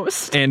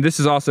co-host? And this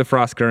is also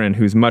Frost Curran,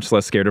 who's much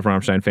less scared of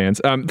Rammstein fans.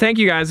 Thank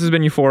you guys. This has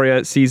been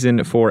Euphoria,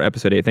 Season 4,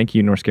 Episode 8. Thank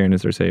you, North Scaren and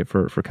Cersei,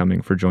 for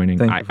coming, for joining.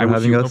 Thank you for I wish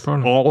having you us.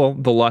 all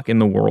the luck in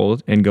the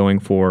world in going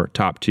for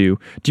top 2.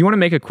 Do you want to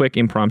make a quick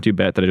impromptu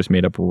bet that I just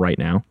made up right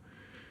now?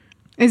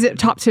 Is it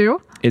top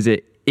 2? Is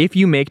it, if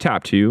you make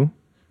top 2,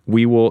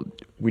 we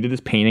did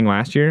this painting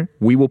last year,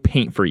 we will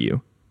paint for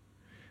you.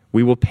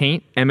 We will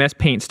paint MS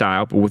Paint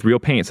style, but with real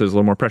paint, so there's a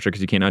little more pressure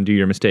because you can't undo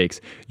your mistakes.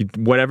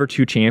 Whatever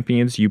 2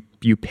 champions you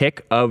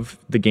pick of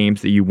the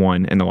games that you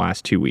won in the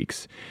last 2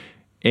 weeks.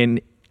 And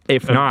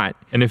if not,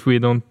 And if we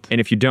don't, and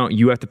if you don't,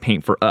 you have to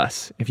paint for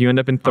us. If you end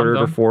up in 3rd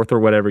or done. 4th or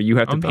whatever, you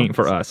have to I'm paint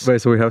done. for us. Wait,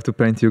 so we have to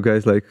paint you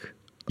guys like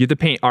You have to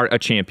paint a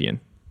champion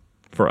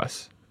for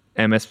us.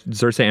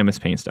 Cersei MS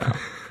Paint style,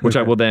 which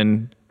I will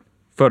then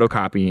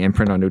photocopy and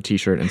print onto a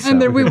t-shirt and sell.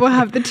 And then we will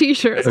have the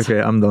t-shirts. okay,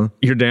 I'm done.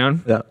 You're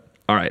down? Yeah.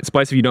 All right,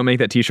 Splice, if you don't make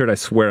that t-shirt, I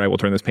swear I will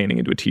turn this painting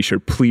into a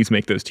t-shirt. Please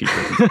make those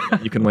t-shirts.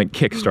 You can like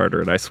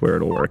Kickstarter it. I swear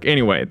it'll work.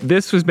 Anyway,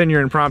 this has been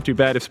your impromptu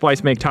bet. If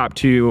Splice make top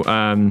 2,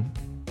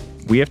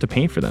 we have to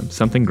paint for them.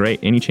 Something great.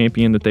 Any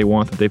champion that they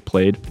want that they've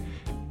played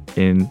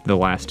in the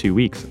last 2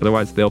 weeks.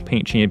 Otherwise, they'll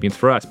paint champions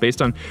for us.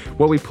 Based on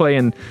what we play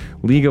in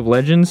League of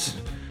Legends,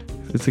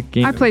 it's a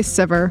game. I play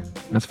Sivir.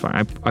 That's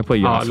fine. I play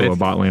Yasuo lit.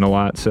 bot lane a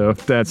lot, so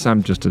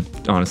I'm just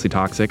honestly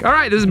toxic. All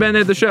right, this has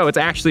been the show. It's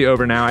actually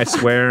over now, I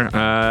swear.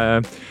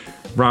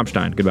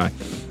 Rammstein, goodbye.